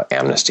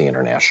 Amnesty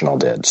International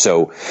did.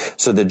 So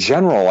the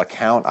general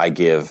account I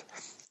give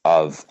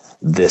of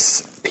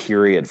this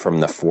period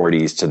from the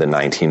 40s to the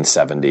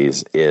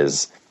 1970s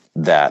is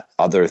that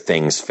other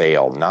things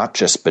failed, not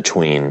just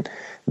between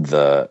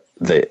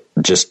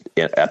just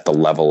at the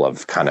level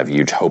of kind of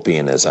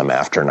utopianism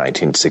after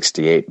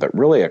 1968, but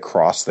really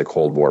across the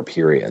Cold War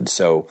period.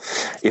 So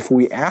if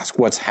we ask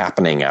what's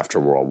happening after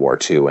World War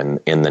II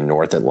in the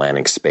North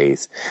Atlantic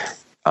space,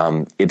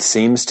 it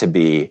seems to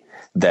be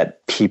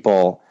that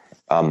people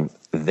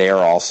there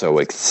also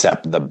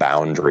accept the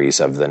boundaries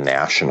of the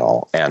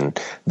national. And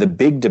the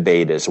big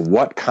debate is,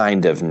 what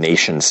kind of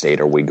nation state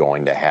are we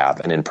going to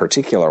have? And in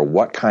particular,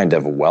 what kind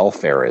of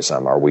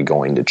welfarism are we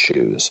going to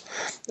choose?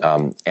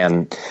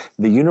 And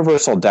the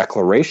Universal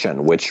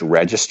Declaration, which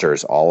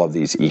registers all of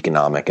these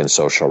economic and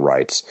social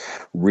rights,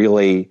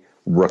 really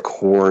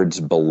records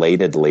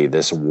belatedly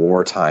this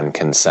wartime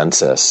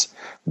consensus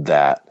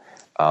that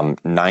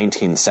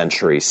 19th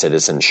century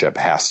citizenship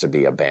has to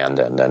be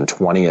abandoned, and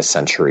 20th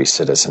century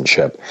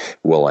citizenship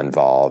will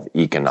involve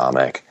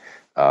economic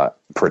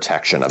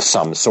protection of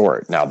some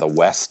sort. Now, the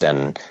West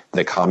and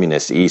the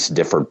communist East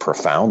differed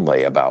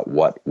profoundly about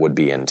what would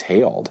be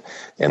entailed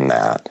in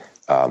that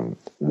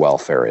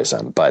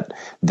welfarism, but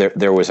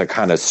there was a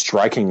kind of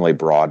strikingly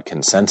broad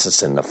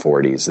consensus in the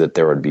 40s that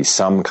there would be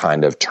some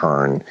kind of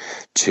turn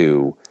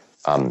to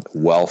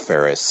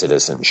welfarist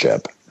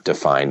citizenship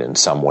defined in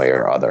some way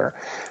or other.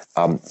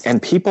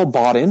 And people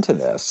bought into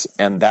this,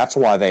 and that's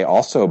why they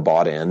also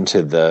bought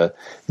into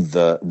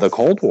the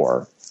Cold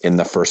War in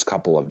the first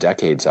couple of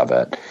decades of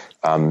it.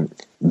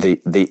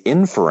 The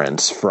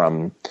inference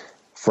from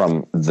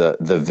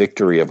the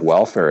victory of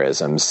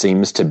welfarism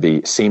seemed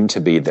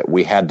to be that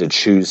we had to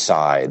choose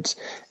sides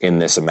in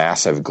this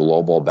massive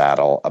global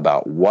battle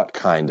about what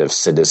kind of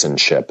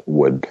citizenship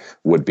would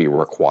be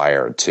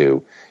required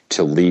to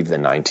leave the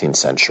 19th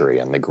century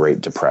and the Great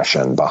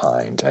Depression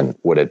behind, and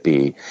would it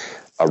be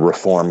a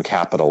reform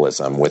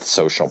capitalism with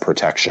social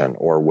protection,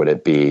 or would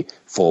it be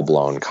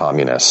full-blown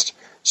communist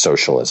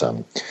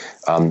socialism?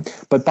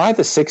 But by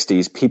the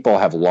 60s, people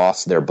have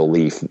lost their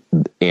belief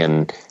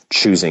in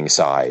choosing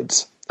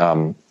sides.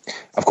 Of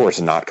course,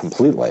 not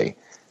completely.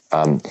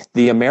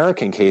 The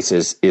American case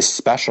is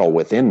special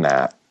within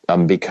that,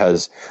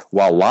 because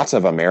while lots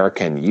of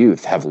American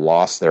youth have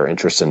lost their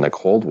interest in the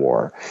Cold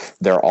War,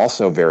 they're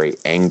also very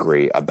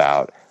angry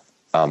about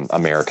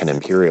American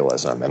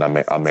imperialism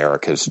and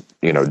America's,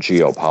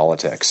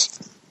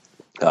 geopolitics.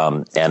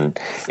 And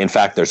in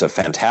fact, there's a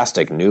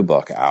fantastic new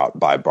book out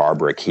by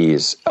Barbara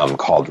Keyes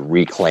called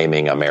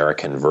Reclaiming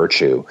American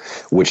Virtue,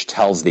 which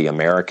tells the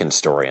American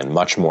story in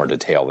much more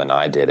detail than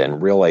I did,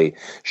 and really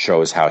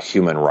shows how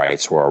human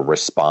rights were a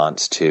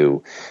response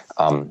to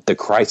the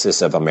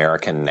crisis of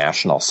American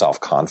national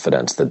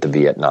self-confidence that the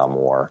Vietnam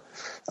War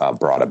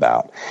brought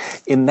about.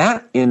 In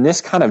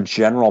this kind of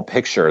general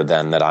picture,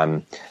 then, that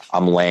I'm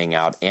laying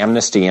out,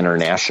 Amnesty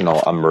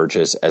International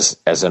emerges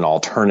as an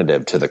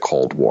alternative to the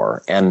Cold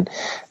War. And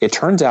it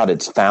turns out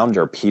its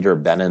founder, Peter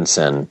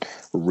Benenson,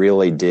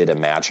 really did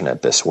imagine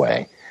it this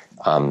way.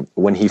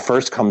 When he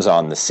first comes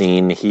on the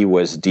scene, he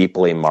was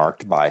deeply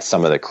marked by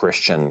some of the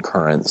Christian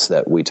currents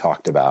that we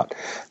talked about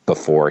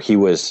before. He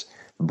was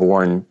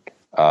born,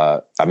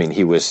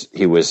 he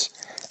was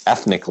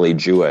ethnically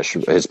Jewish.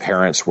 His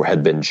parents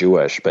had been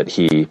Jewish, but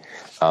he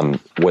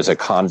was a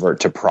convert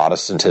to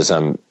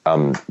Protestantism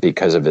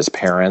because of his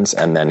parents,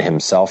 and then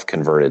himself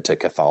converted to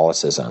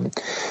Catholicism.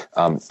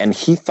 And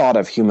he thought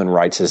of human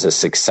rights as a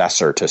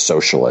successor to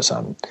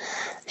socialism.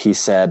 He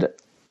said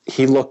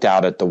he looked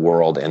out at the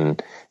world in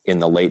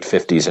the late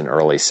 50s and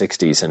early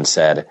 60s and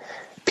said,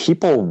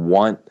 people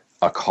want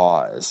a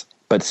cause,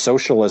 but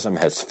socialism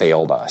has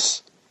failed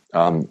us.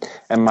 And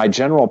my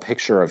general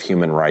picture of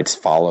human rights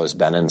follows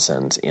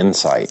Benenson's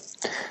insight.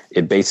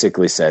 It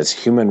basically says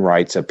human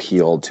rights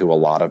appealed to a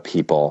lot of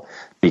people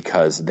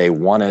because they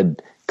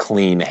wanted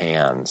clean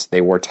hands.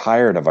 They were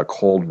tired of a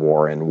Cold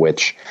War in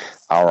which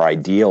our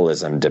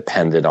idealism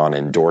depended on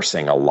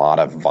endorsing a lot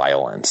of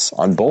violence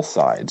on both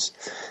sides.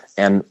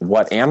 And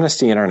what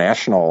Amnesty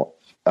International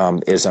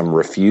ism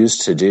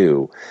refused to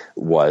do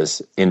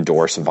was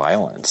endorse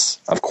violence.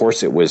 Of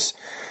course, it was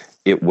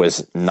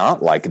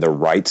not like the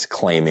rights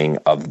claiming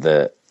of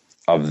the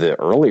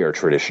earlier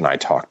tradition I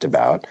talked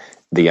about,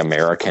 the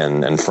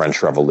American and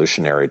French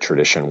Revolutionary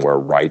tradition, where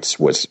rights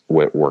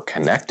were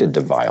connected to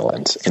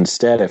violence.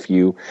 Instead, if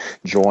you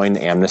joined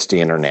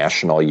Amnesty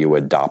International, you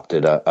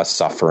adopted a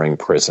suffering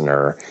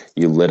prisoner,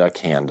 you lit a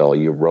candle,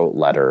 you wrote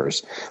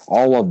letters.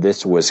 All of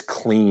this was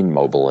clean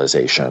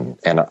mobilization.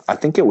 And I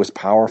think it was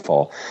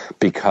powerful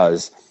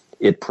because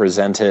it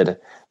presented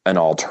an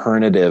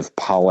alternative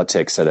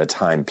politics at a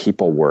time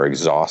people were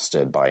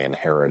exhausted by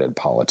inherited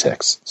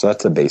politics. So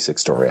that's the basic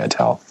story I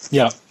tell.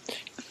 Yeah.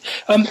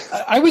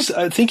 I was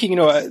thinking,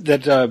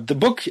 that the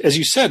book, as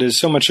you said, is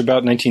so much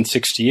about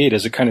 1968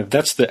 as a kind of,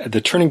 that's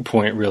the turning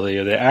point, really,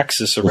 or the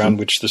axis around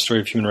which the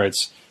story of human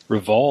rights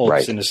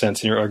revolves, in a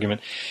sense, in your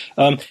argument.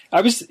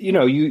 I was,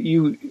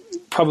 you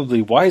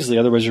probably wisely,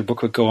 otherwise your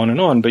book would go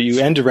on, but you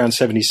end around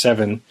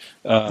 77,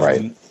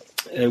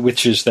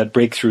 which is that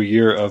breakthrough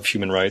year of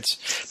human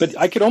rights. But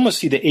I could almost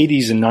see the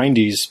 80s and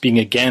 90s being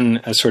again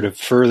a sort of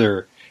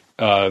further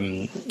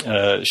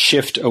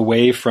shift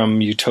away from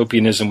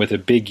utopianism with a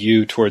big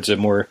U towards a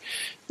more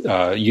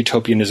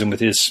utopianism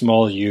with a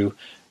small u.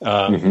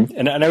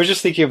 And I was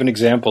just thinking of an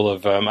example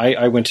of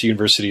I went to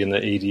university in the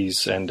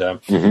 80s,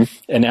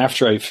 and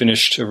after I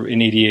finished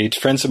in 88,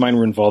 friends of mine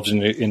were involved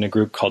in a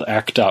group called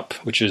ACT UP,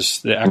 which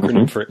is the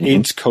acronym for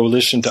AIDS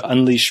Coalition to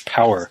Unleash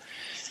Power.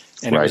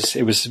 And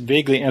it was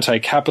vaguely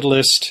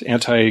anti-capitalist,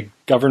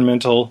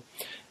 anti-governmental.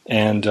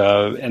 And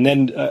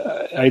then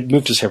I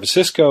moved to San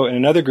Francisco, and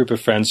another group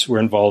of friends were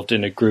involved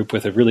in a group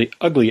with a really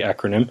ugly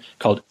acronym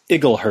called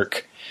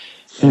IGLHRC.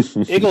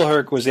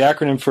 IGLHRC was the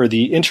acronym for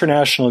the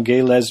International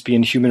Gay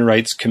Lesbian Human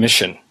Rights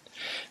Commission,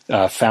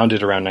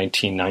 founded around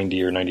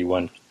 1990 or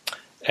 91.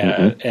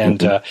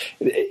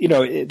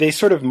 They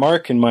sort of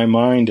mark in my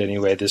mind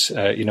anyway this,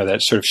 that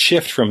sort of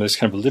shift from this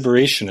kind of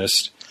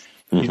liberationist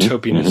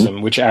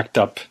utopianism, which ACT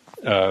UP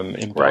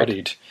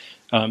embodied.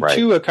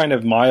 To a kind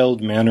of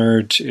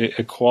mild-mannered,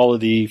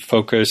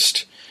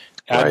 equality-focused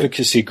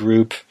advocacy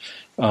group,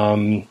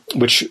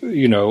 which,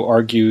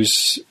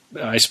 argues,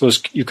 I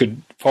suppose you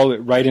could follow it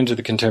right into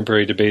the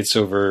contemporary debates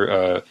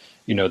over,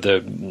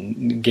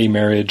 the gay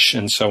marriage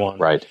and so on.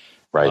 Right.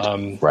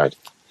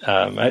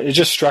 It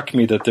just struck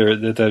me that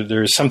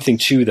there is something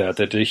to that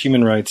the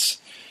human rights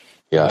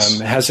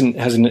has an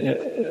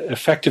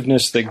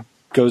effectiveness that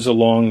goes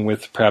along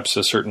with perhaps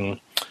a certain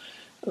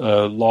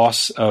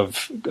loss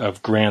of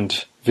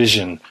grand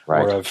vision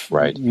or of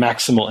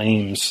maximal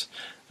aims.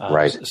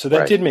 So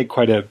that did make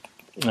quite a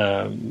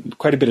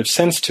bit of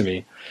sense to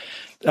me.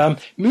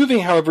 Moving,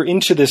 however,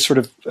 into this sort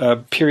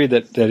of period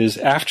that is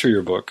after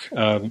your book,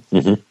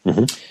 you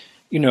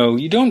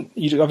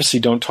obviously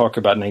don't talk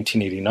about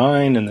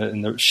 1989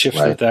 and the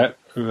shift that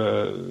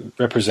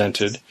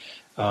represented.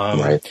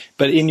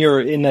 But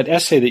in that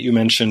essay that you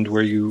mentioned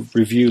where you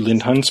review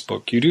Lynn Hunt's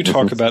book, you do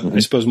talk about, I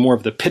suppose, more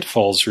of the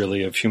pitfalls,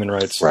 really, of human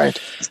rights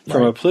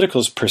from a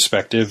political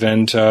perspective.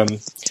 And,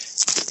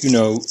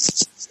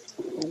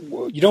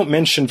 you don't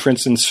mention, for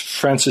instance,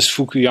 Francis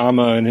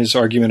Fukuyama and his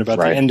argument about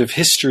the end of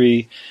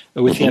history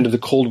with the end of the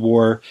Cold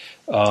War.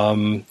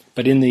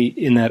 But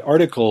in that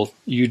article,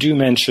 you do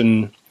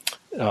mention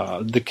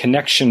the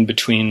connection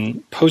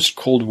between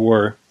post-Cold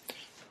War,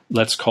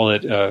 let's call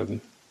it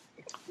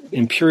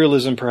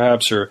imperialism,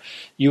 perhaps, or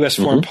U.S.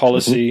 foreign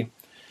policy,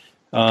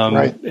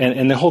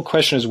 and the whole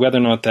question is whether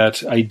or not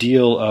that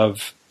ideal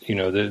of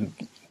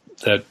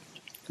that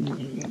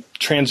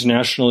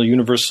transnational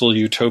universal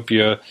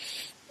utopia,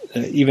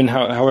 even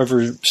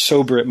however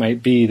sober it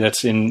might be,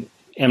 that's in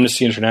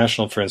Amnesty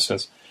International, for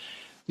instance,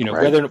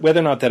 whether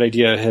or not that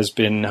idea has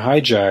been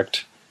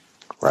hijacked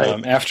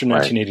after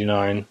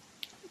 1989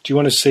 Do you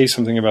want to say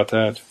something about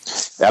that?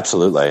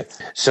 Absolutely.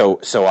 So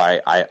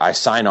I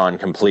sign on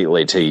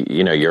completely to,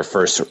 your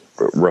first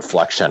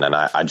reflection. And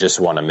I just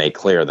want to make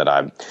clear that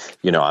I'm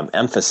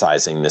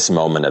emphasizing this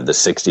moment of the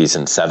 60s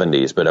and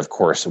 70s. But of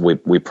course,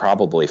 we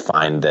probably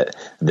find that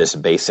this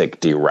basic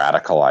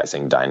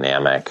de-radicalizing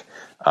dynamic,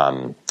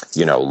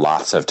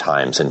 lots of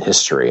times in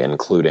history,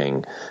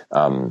 including,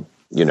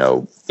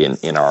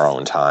 in our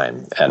own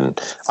time.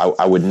 And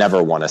I would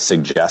never want to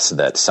suggest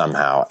that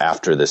somehow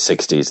after the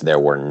 60s there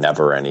were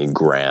never any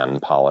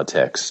grand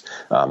politics.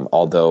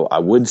 Although I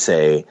would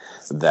say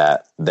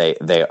that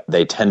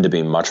they tend to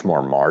be much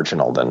more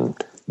marginal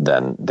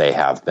than they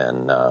have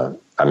been.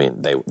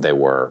 They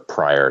were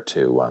prior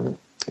to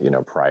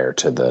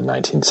the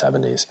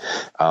 1970s.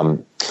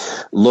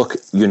 Look,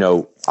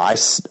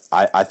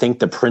 I think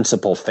the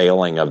principal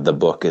failing of the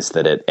book is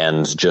that it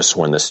ends just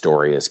when the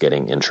story is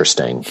getting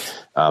interesting.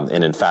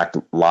 And in fact,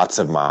 lots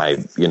of my,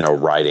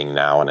 writing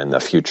now and in the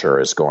future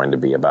is going to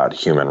be about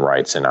human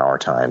rights in our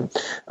time.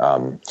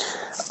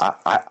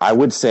 I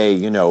would say,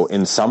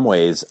 in some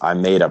ways I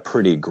made a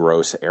pretty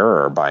gross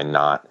error by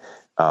not,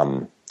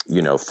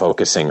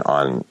 focusing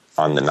on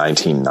the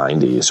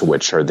 1990s,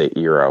 which are the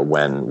era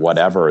when,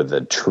 whatever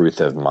the truth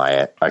of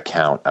my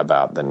account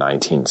about the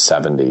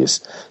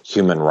 1970s,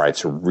 human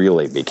rights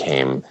really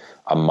became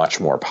a much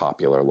more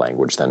popular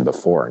language than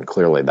before. And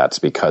clearly that's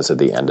because of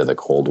the end of the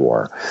Cold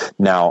War.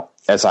 Now,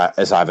 as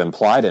I've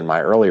implied in my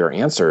earlier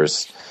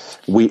answers,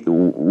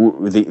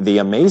 the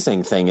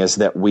amazing thing is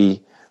that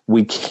we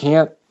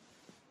can't,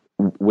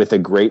 with a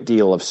great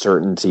deal of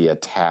certainty,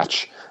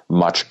 attach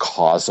much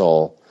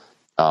causal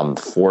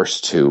force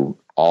to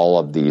all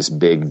of these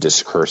big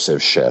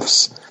discursive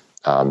shifts.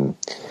 There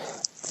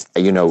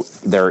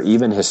are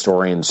even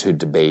historians who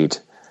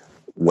debate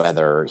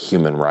whether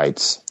human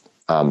rights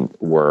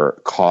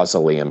were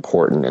causally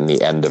important in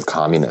the end of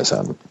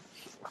communism.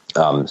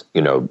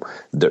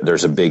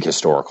 There's a big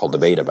historical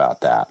debate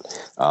about that.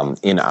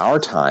 In our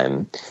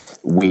time,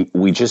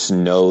 we just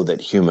know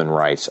that human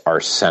rights are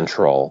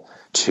central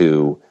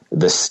to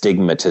the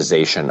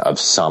stigmatization of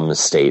some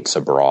states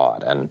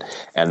abroad, and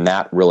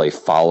that really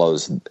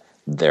follows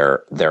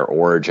their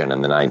origin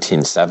in the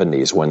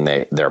 1970s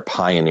when their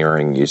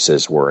pioneering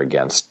uses were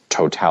against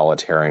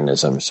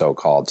totalitarianism,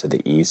 so-called, to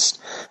the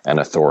east and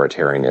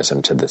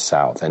authoritarianism to the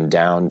south. And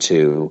down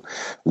to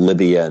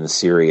Libya and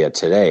Syria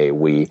today,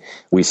 we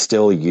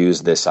still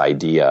use this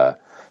idea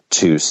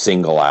to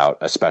single out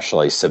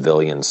especially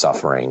civilian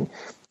suffering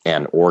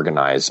and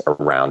organize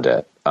around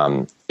it.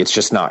 It's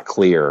just not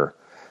clear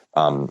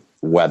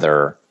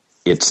whether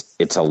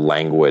it's a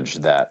language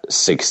that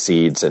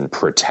succeeds in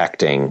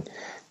protecting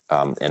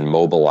and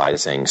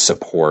mobilizing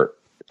support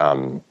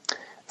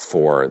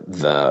for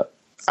the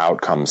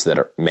outcomes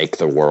that make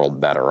the world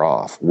better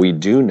off. We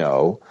do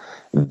know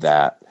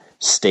that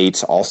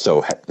states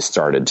also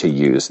started to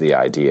use the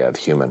idea of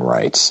human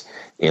rights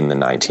in the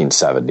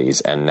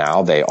 1970s, and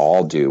now they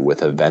all do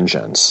with a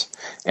vengeance.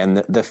 And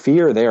the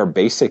fear there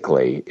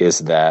basically is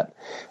that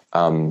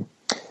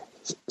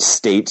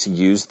states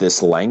use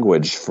this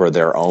language for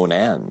their own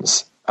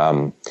ends.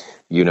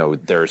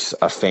 There's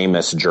a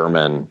famous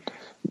German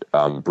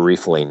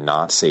briefly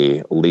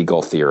Nazi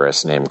legal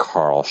theorist named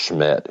Carl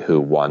Schmitt,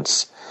 who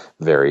once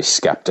very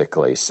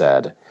skeptically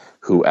said,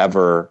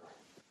 whoever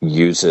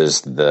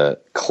uses the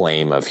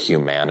claim of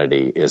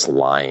humanity is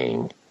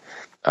lying.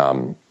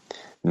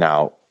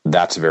 Now,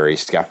 that's very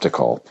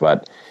skeptical,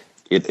 but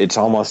it's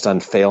almost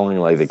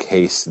unfailingly the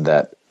case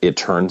that it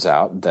turns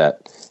out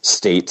that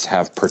states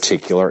have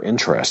particular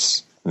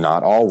interests,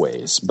 not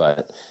always,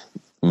 but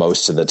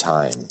most of the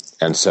time.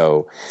 And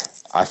so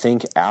I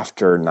think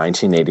after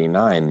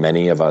 1989,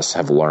 many of us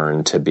have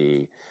learned to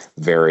be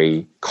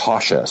very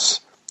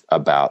cautious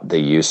about the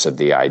use of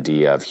the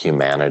idea of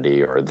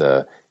humanity or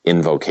the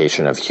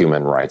invocation of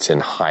human rights in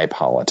high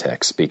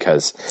politics,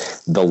 because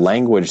the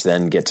language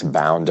then gets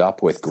bound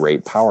up with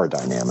great power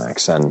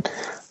dynamics. And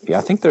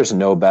I think there's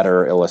no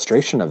better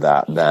illustration of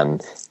that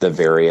than the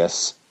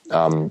various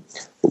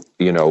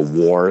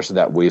wars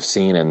that we've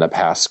seen in the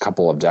past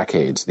couple of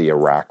decades, the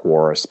Iraq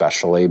War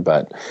especially,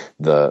 but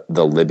the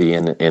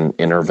Libyan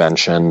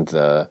intervention,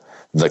 the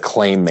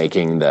claim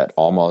making that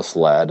almost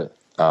led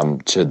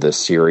to the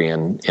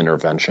Syrian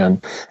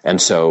intervention.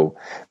 And so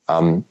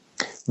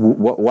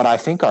what I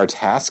think our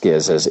task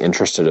is as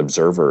interested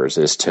observers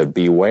is to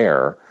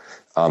beware,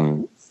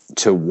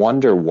 to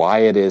wonder why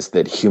it is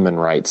that human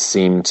rights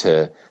seem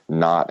to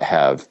not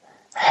have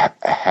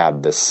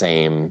had the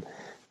same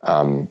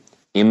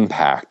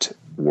impact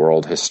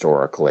world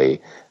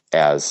historically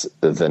as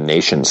the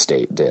nation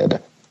state did,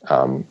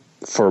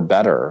 for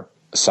better,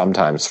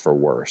 sometimes for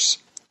worse,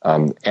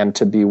 and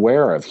to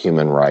beware of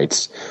human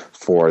rights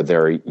for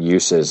their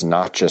uses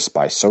not just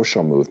by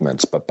social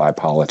movements but by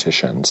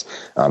politicians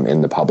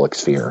in the public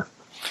sphere.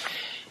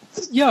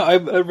 Yeah, I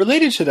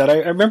related to that. I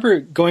remember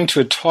going to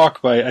a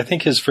talk by, I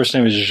think his first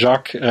name is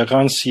Jacques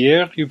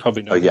Rancière. You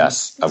probably know him.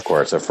 Yes, of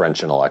course, a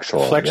French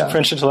intellectual.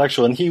 French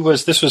intellectual. And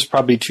this was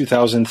probably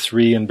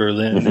 2003 in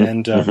Berlin.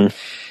 Mm-hmm, and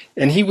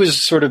And he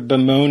was sort of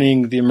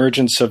bemoaning the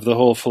emergence of the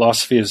whole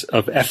philosophy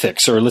of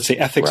ethics, or let's say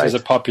ethics as a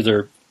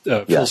popular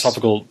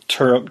philosophical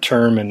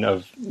term and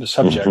of the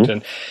subject.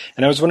 And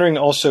I was wondering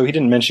also, he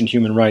didn't mention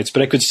human rights,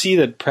 but I could see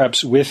that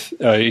perhaps with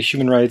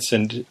human rights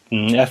and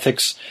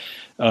ethics,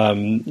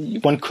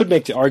 one could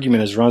make the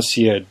argument, as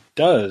Rancière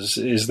does,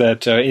 is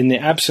that in the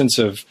absence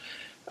of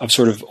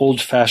sort of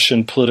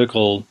old-fashioned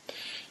political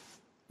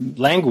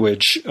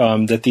language,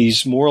 that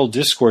these moral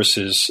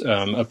discourses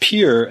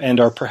appear and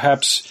are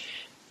perhaps,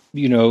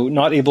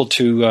 not able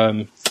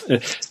to.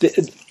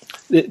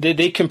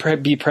 They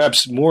can be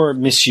perhaps more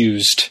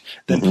misused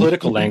than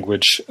political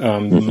language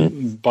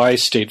by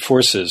state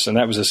forces, and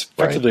that was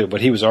effectively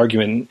what he was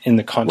arguing in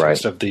the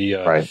context of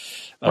the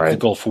the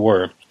Gulf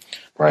War.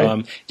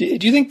 Right. Do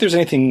you think there's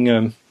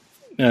anything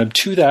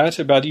to that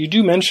about? You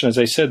do mention, as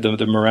I said,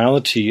 the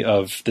morality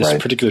of this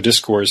particular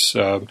discourse.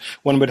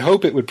 One would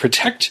hope it would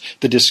protect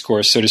the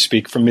discourse, so to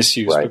speak, from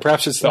misuse, but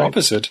perhaps it's the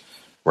opposite.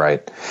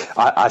 Right.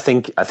 I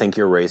think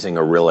you're raising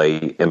a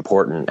really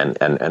important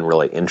and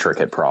really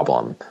intricate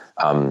problem.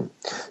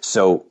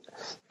 So,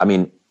 I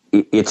mean,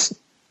 it's,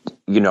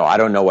 I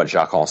don't know what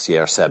Jacques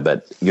Rancière said,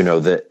 but,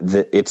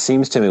 it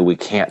seems to me we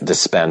can't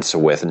dispense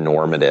with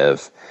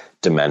normative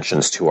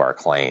dimensions to our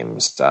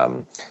claims.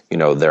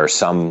 There are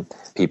some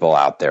people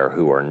out there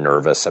who are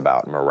nervous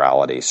about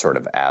morality sort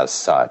of as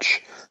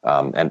such,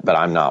 but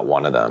I'm not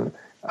one of them.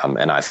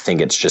 And I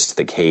think it's just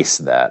the case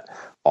that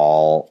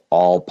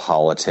all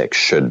politics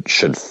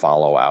should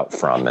follow out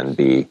from and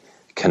be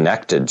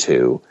connected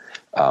to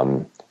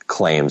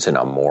claims in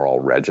a moral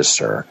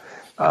register.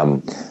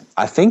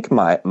 I think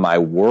my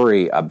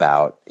worry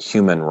about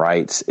human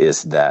rights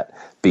is that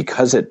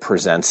because it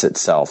presents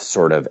itself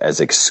sort of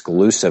as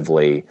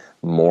exclusively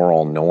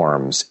moral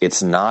norms,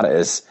 it's not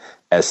as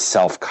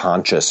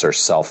self-conscious or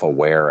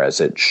self-aware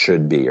as it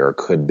should be or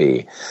could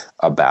be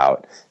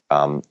about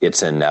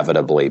its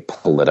inevitably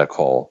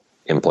political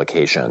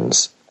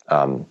implications.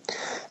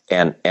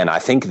 And I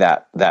think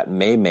that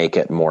may make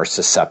it more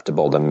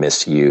susceptible to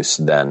misuse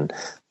than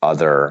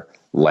other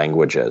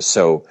languages.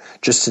 So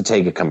just to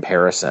take a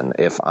comparison,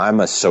 if I'm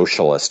a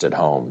socialist at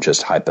home,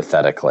 just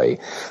hypothetically,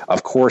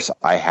 of course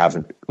I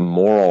have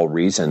moral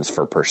reasons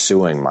for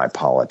pursuing my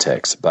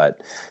politics,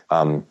 but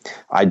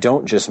I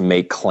don't just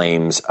make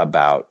claims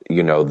about,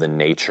 the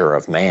nature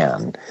of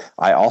man.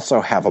 I also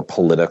have a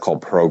political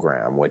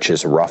program, which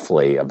is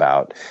roughly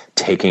about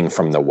taking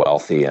from the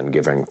wealthy and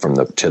giving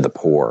to the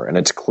poor. And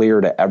it's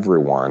clear to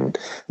everyone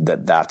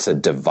that that's a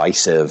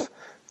divisive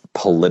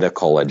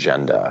political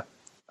agenda.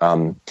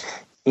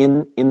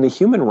 In the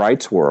human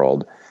rights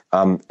world,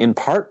 in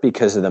part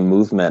because of the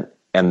movement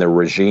and the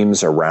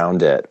regimes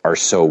around it are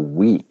so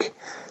weak,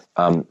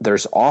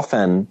 there's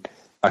often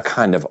a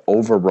kind of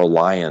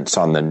over-reliance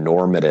on the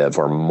normative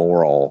or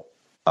moral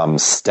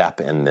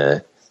step in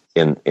the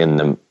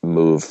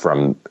move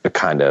from a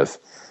kind of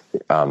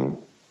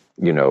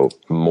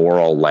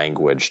moral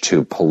language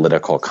to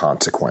political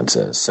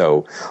consequences.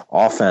 So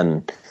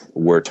often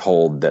we're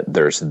told that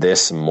there's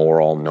this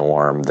moral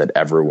norm that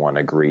everyone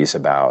agrees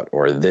about,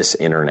 or this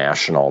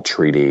international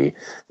treaty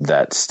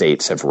that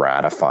states have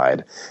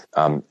ratified,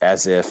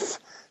 as if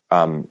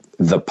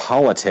the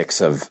politics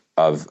of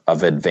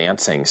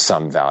advancing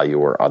some value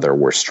or other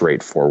were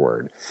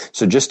straightforward.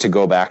 So just to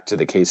go back to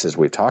the cases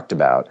we've talked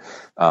about,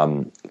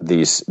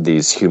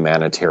 these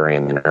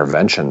humanitarian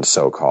interventions,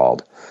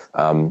 so-called,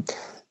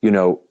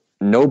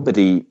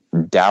 nobody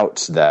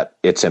doubts that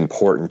it's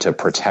important to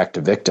protect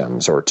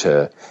victims or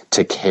to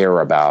care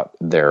about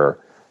their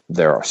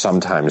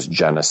sometimes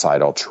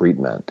genocidal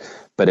treatment.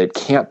 But it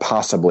can't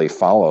possibly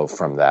follow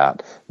from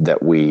that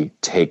we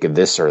take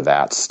this or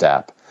that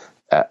step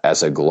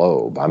as a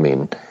globe. I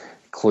mean,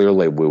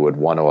 clearly we would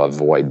want to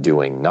avoid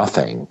doing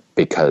nothing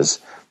because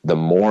the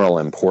moral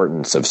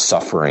importance of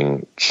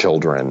suffering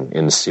children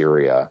in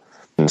Syria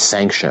and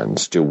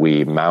sanctions. Do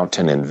we mount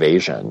an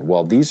invasion?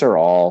 Well, these are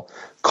all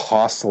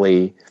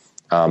costly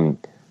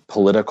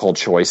political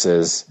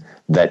choices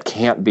that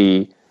can't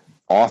be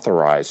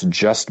authorized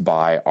just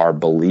by our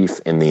belief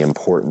in the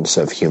importance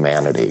of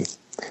humanity.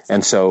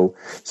 And so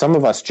some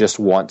of us just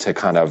want to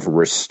kind of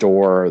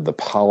restore the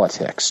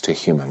politics to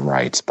human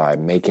rights by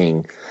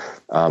making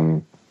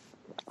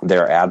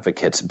their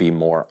advocates be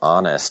more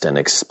honest and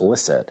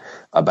explicit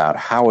about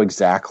how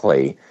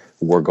exactly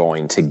we're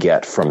going to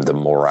get from the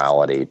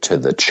morality to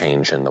the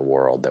change in the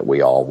world that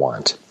we all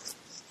want.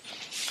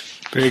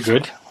 Very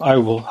good.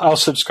 I'll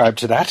subscribe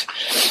to that.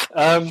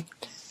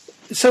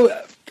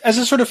 So as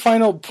a sort of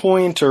final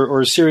point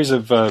or a series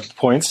of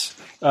points,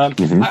 as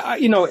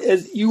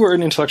you were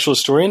an intellectual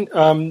historian,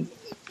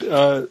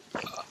 I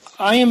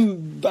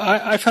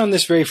found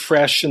this very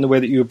fresh in the way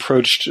that you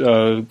approached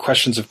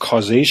questions of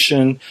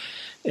causation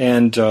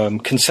and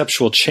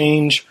conceptual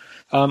change.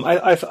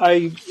 I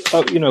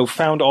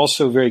found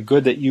also very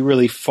good that you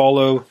really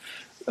follow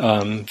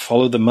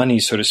the money,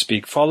 so to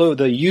speak, follow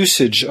the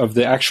usage of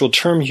the actual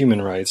term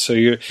human rights. So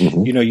you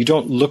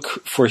don't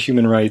look for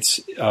human rights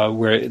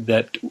where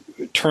that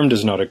term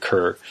does not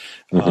occur.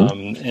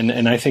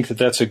 And I think that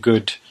that's a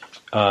good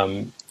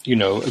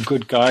a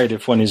good guide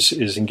if one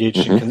is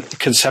engaged in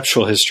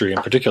conceptual history,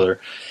 in particular,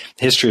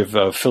 history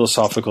of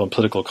philosophical and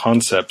political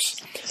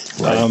concepts.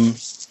 Right.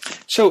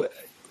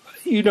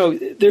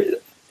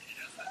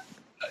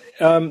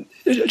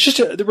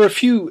 There were a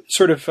few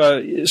sort of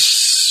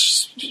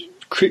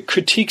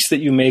critiques that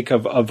you make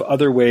of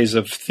other ways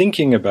of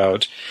thinking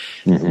about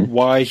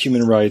why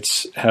human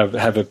rights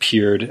have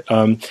appeared.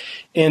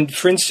 And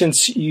for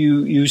instance,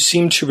 you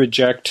seem to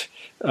reject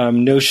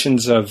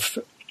notions of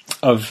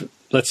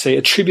let's say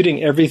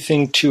attributing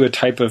everything to a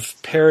type of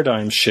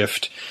paradigm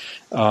shift.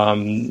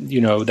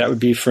 That would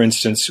be, for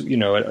instance,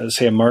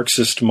 say a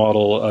Marxist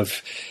model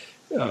of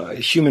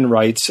human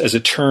rights as a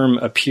term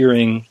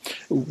appearing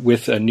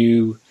with a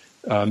new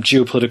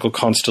geopolitical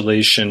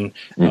constellation.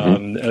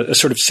 A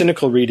sort of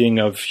cynical reading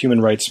of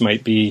human rights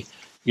might be,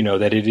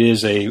 that it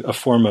is a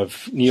form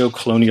of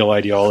neo-colonial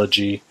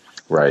ideology.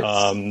 Right.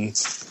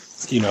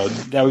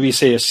 That would be,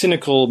 say, a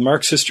cynical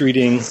Marxist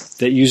reading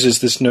that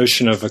uses this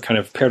notion of a kind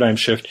of paradigm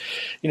shift.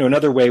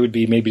 Another way would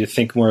be maybe to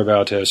think more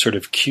about a sort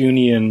of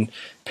Kuhnian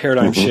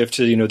paradigm shift.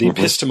 The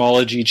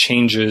epistemology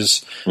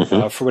changes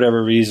for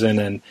whatever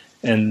reason,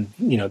 and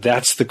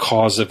that's the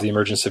cause of the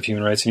emergence of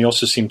human rights. And you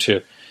also seem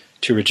to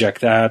reject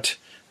that.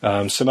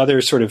 Some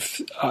other sort of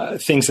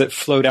things that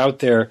float out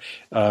there,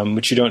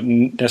 which you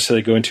don't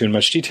necessarily go into in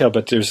much detail,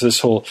 but there's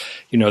this whole,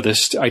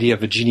 this idea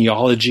of a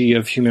genealogy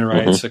of human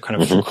rights, a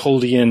kind of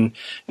Foucauldian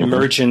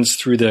emergence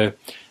through the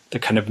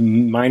kind of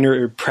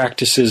minor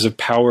practices of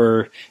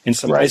power in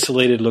some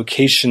isolated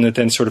location that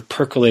then sort of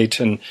percolate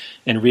and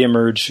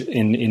reemerge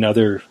in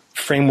other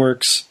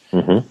frameworks.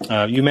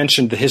 You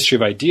mentioned the history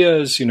of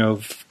ideas,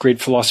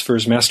 great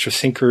philosophers, master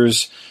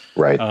thinkers.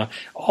 Right.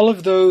 All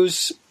of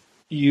those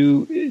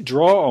you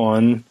draw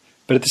on,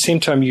 but at the same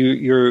time,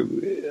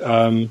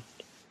 you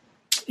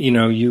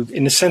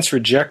in a sense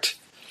reject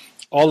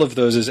all of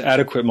those as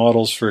adequate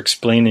models for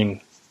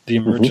explaining the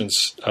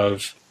emergence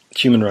of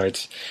human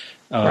rights.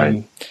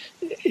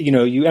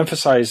 You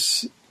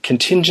emphasize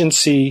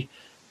contingency,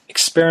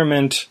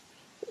 experiment,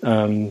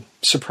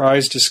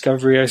 surprise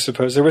discovery, I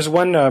suppose. There was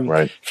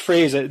one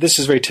phrase. This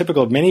is very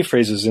typical of many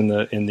phrases in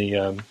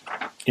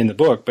the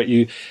book, but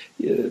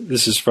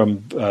this is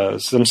from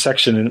some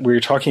section where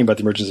you're talking about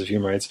the emergence of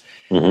human rights,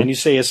 and you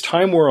say, as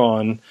time wore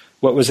on,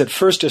 what was at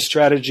first a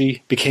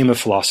strategy became a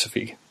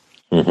philosophy.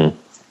 And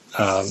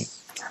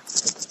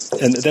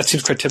that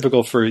seems quite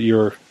typical for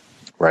your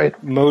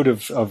mode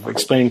of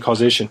explaining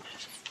causation.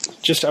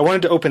 I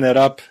wanted to open that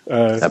up.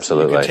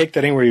 Absolutely. You can take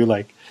that anywhere you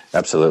like.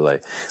 Absolutely.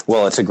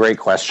 Well, it's a great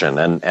question,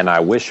 and I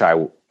wish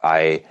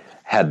I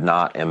had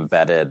not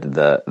embedded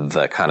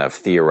the kind of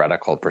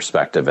theoretical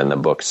perspective in the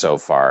book so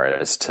far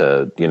as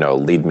to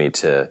lead me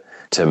to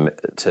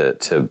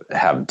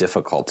have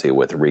difficulty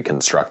with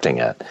reconstructing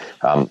it,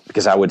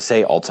 because I would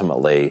say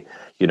ultimately,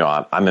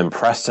 I'm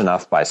impressed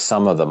enough by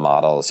some of the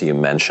models you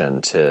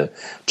mentioned to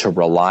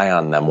rely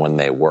on them when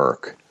they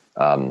work,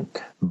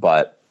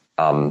 but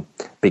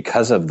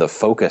because of the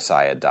focus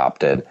I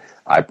adopted,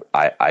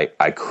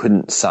 I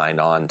couldn't sign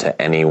on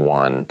to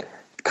anyone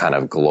kind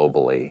of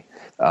globally.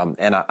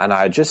 And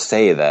I just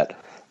say that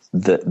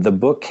the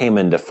book came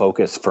into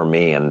focus for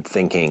me in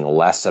thinking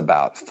less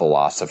about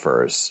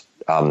philosophers,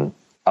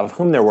 of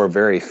whom there were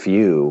very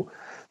few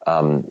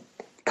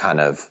kind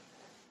of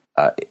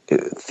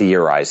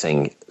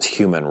theorizing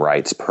human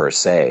rights per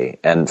se,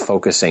 and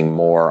focusing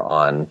more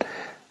on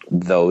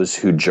those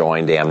who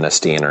joined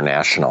Amnesty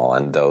International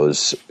and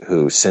those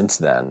who since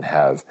then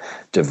have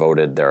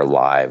devoted their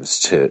lives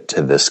to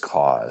this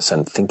cause,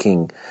 and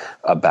thinking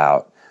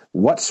about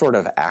what sort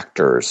of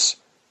actors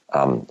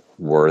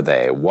were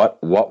they?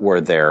 What were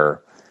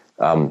their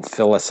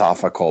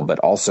philosophical but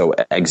also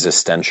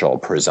existential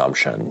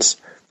presumptions?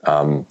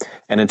 And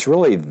it's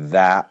really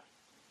that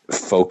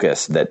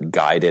focus that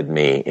guided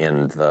me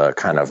in the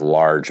kind of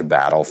large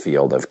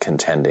battlefield of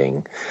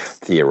contending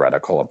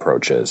theoretical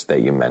approaches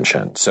that you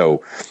mentioned.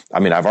 So,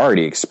 I've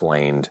already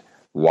explained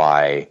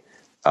why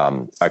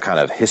a kind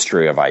of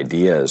history of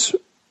ideas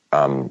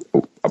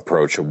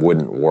approach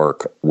wouldn't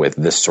work with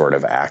this sort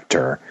of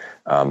actor,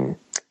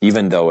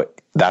 even though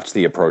that's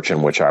the approach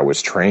in which I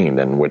was trained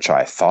and which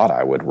I thought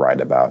I would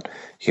write about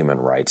human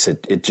rights.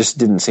 It just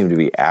didn't seem to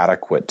be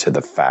adequate to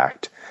the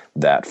fact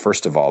that,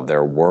 first of all,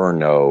 there were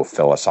no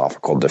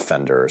philosophical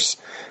defenders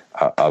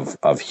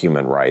of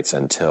human rights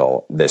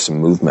until this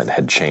movement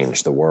had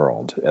changed the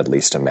world, at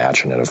least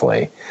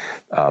imaginatively.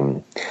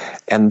 And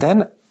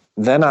then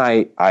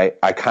I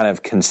kind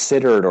of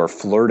considered or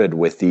flirted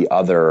with the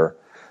other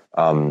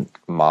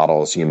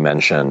models you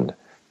mentioned,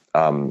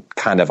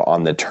 kind of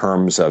on the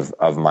terms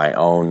of my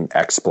own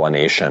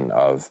explanation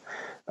of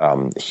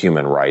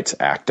human rights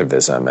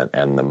activism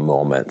and the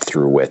moment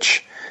through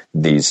which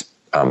these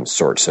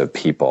sorts of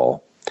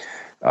people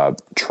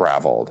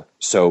traveled.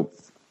 So,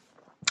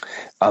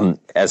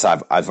 as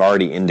I've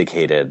already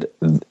indicated,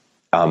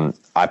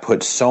 I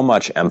put so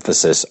much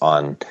emphasis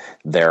on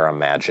their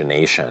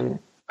imagination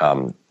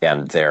and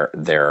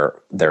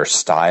their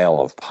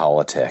style of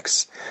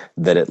politics,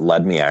 that it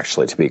led me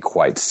actually to be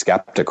quite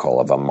skeptical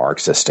of a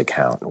Marxist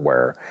account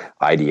where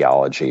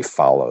ideology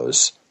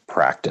follows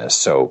practice.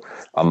 So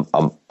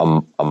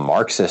a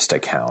Marxist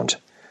account,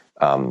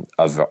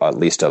 of at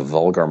least a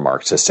vulgar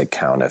Marxist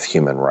account of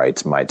human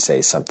rights, might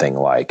say something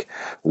like,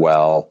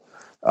 well,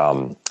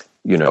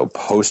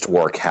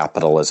 post-war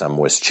capitalism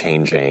was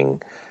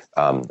changing.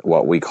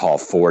 What we call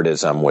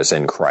Fordism was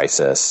in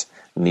crisis.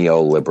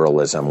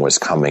 Neoliberalism was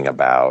coming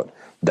about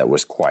that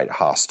was quite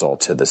hostile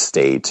to the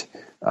state,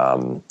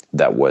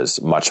 that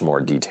was much more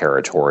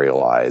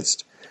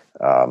deterritorialized.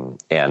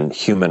 And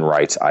human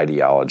rights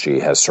ideology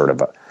has sort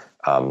of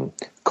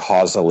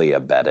causally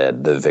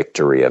abetted the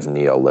victory of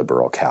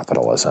neoliberal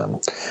capitalism.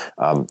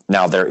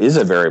 Now, there is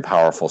a very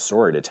powerful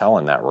story to tell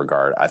in that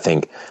regard. I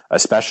think,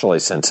 especially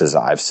since, as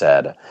I've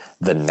said,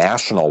 the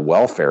national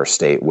welfare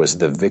state was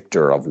the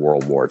victor of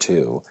World War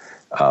II.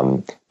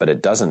 But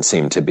it doesn't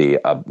seem to be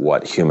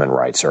what human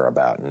rights are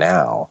about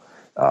now.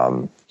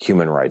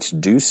 Human rights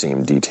do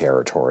seem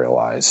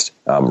deterritorialized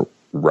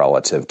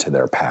relative to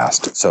their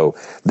past. So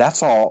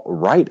that's all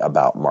right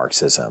about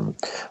Marxism.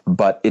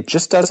 But it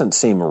just doesn't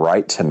seem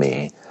right to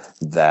me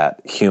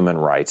that human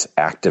rights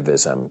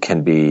activism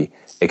can be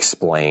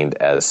explained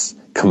as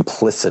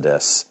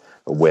complicitous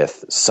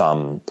with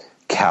some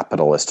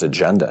capitalist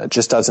agenda. It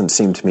just doesn't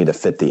seem to me to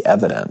fit the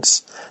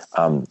evidence.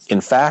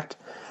 In fact,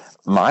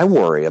 my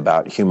worry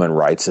about human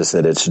rights is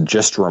that it's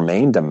just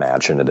remained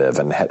imaginative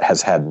and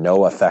has had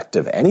no effect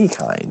of any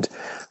kind,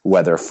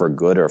 whether for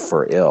good or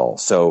for ill.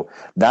 So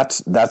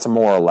that's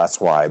more or less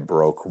why I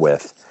broke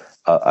with,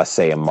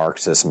 say, a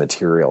Marxist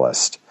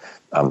materialist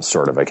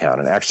sort of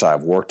account. And actually,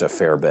 I've worked a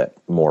fair bit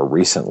more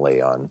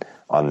recently on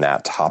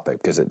that topic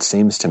because it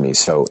seems to me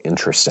so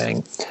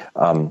interesting.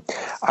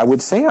 I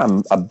would say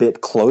I'm a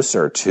bit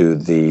closer to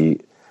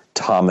the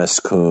Thomas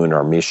Kuhn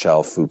or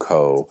Michel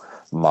Foucault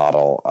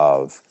model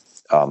of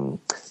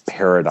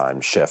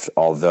paradigm shift,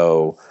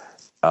 although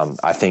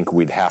I think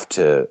we'd have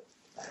to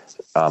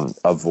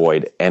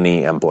avoid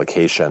any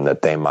implication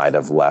that they might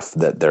have left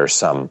that there's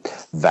some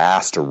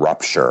vast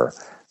rupture,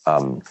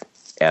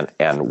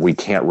 and we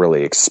can't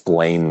really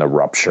explain the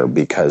rupture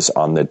because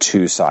on the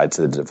two sides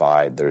of the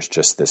divide, there's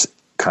just this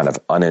kind of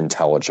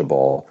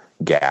unintelligible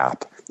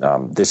gap.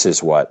 This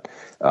is what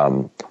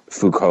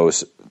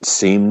Foucault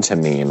seemed to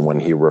mean when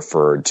he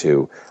referred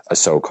to a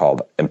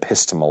so-called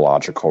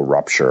epistemological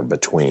rupture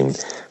between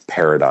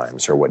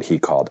paradigms, or what he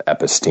called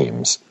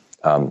epistemes.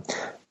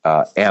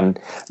 And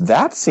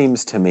that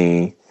seems to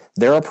me,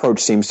 their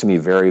approach seems to me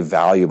very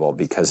valuable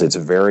because it's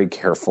very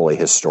carefully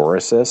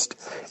historicist.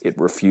 It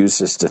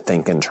refuses to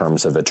think in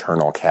terms of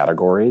eternal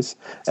categories.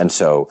 And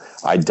so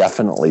I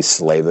definitely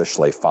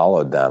slavishly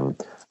followed them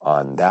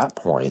on that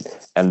point.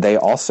 And they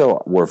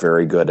also were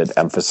very good at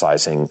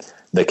emphasizing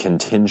the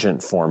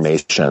contingent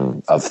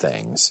formation of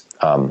things.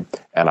 And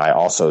I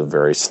also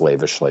very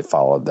slavishly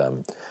followed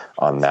them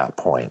on that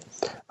point.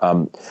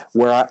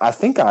 Where I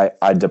think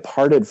I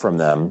departed from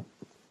them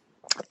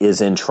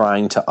is in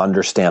trying to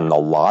understand the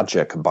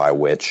logic by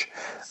which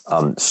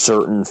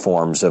certain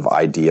forms of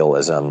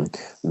idealism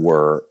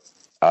were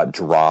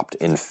dropped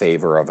in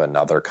favor of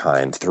another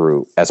kind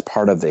through as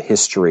part of the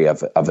history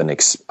of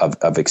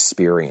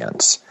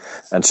experience.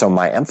 And so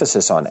my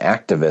emphasis on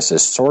activists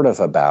is sort of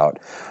about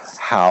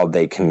how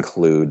they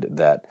conclude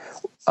that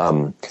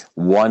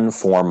one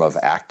form of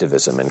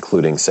activism,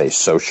 including, say,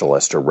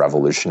 socialist or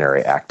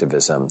revolutionary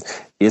activism,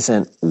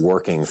 isn't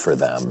working for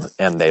them,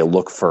 and they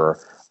look for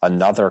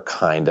another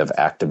kind of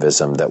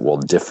activism that will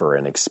differ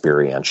in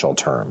experiential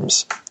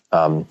terms.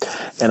 And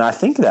I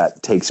think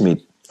that takes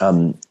me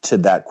to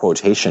that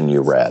quotation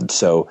you read.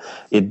 So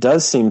it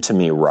does seem to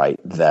me right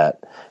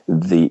that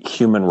the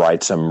human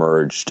rights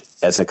emerged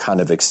as a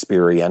kind of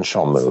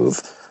experiential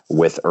move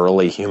with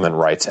early human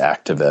rights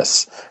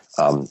activists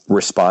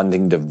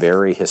responding to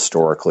very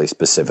historically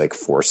specific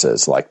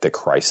forces like the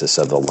crisis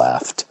of the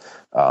left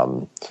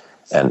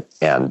and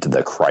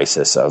the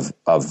crisis of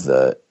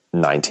the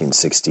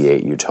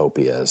 1968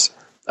 utopias.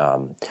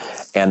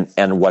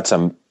 And what's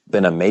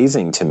been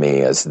amazing to me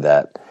is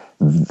that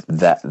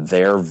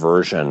their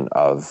version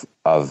of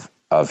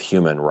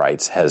human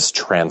rights has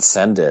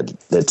transcended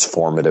its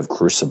formative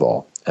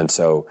crucible. And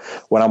so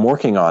what I'm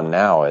working on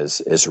now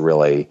is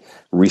really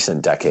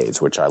recent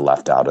decades, which I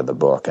left out of the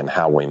book, and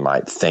how we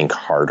might think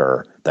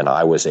harder than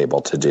I was able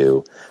to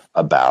do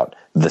about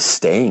the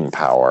staying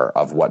power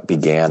of what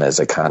began as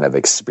a kind of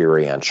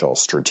experiential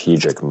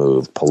strategic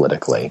move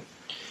politically.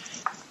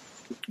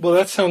 Well,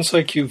 that sounds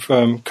like you've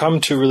come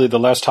to really the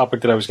last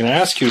topic that I was going to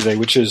ask you today,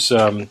 which is,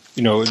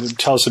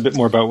 tell us a bit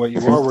more about what you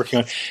are working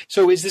on.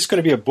 So is this going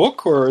to be a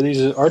book, or are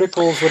these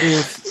articles? What are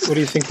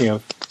you thinking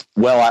of?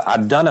 Well,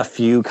 I've done a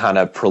few kind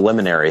of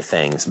preliminary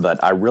things,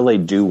 but I really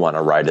do want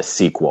to write a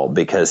sequel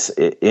because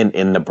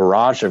in the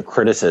barrage of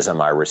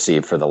criticism I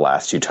received for The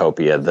Last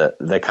Utopia,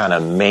 the kind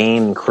of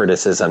main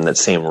criticism that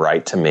seemed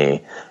right to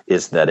me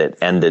is that it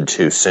ended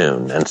too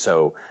soon. And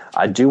so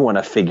I do want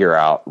to figure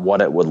out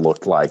what it would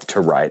look like to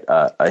write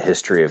a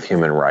history of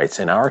human rights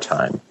in our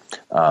time.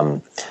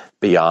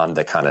 Beyond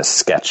the kind of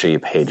sketchy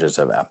pages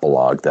of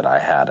epilogue that I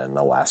had in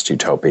The Last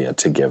Utopia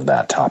to give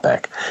that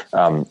topic.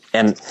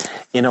 And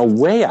in a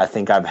way, I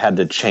think I've had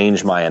to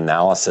change my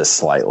analysis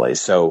slightly.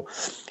 So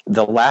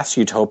The Last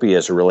Utopia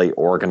is really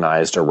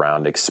organized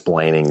around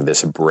explaining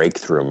this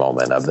breakthrough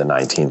moment of the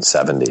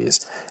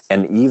 1970s.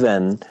 And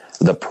even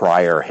the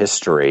prior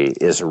history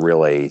is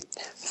really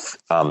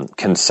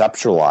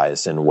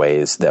conceptualized in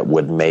ways that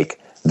would make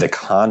the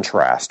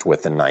contrast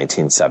with the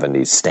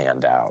 1970s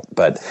stand out.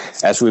 But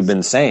as we've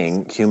been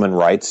saying, human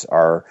rights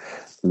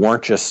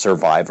weren't just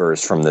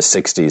survivors from the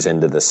 60s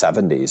into the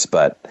 70s,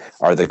 but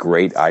are the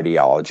great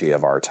ideology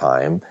of our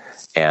time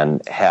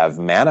and have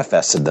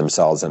manifested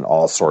themselves in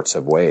all sorts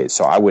of ways.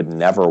 So I would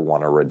never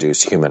want to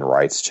reduce human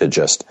rights to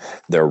just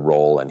their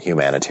role in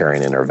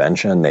humanitarian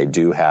intervention. They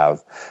do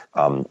have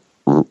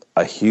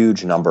a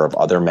huge number of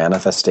other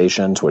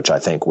manifestations, which I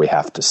think we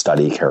have to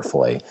study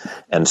carefully.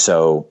 And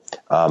so,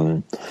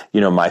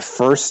 my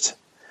first,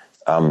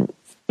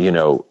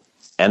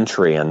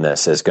 entry in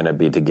this is going to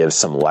be to give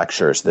some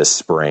lectures this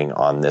spring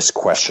on this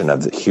question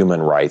of the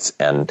human rights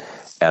and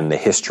the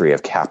history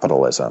of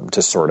capitalism,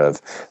 to sort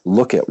of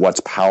look at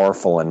what's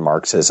powerful in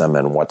Marxism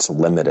and what's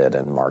limited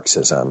in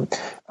Marxism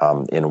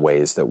in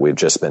ways that we've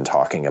just been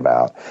talking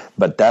about.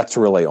 But that's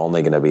really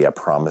only going to be a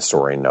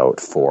promissory note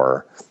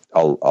for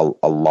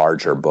a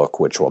larger book,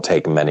 which will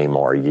take many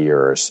more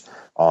years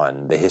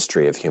on the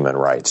history of human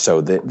rights.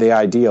 So the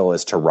ideal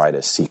is to write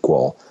a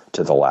sequel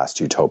to The Last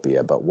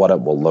Utopia, but what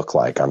it will look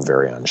like, I'm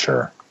very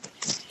unsure.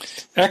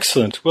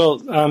 Excellent. Well,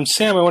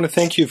 Sam, I want to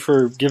thank you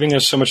for giving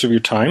us so much of your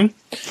time.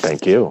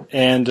 Thank you.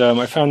 And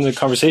I found the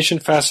conversation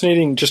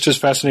fascinating, just as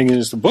fascinating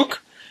as the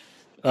book.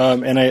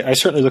 And I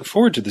certainly look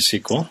forward to the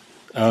sequel.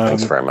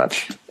 Thanks very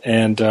much.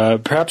 And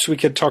perhaps we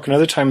could talk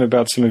another time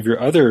about some of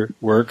your other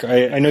work.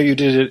 I know you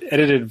did an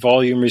edited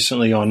volume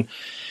recently on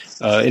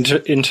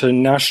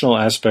international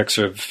aspects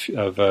of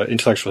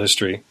intellectual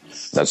history.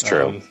 That's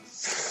true.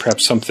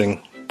 Perhaps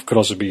something could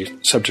also be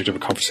subject of a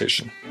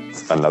conversation.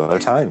 Another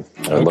time.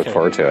 I look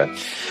forward to it.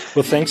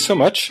 Well, thanks so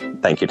much.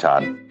 Thank you,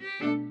 Todd.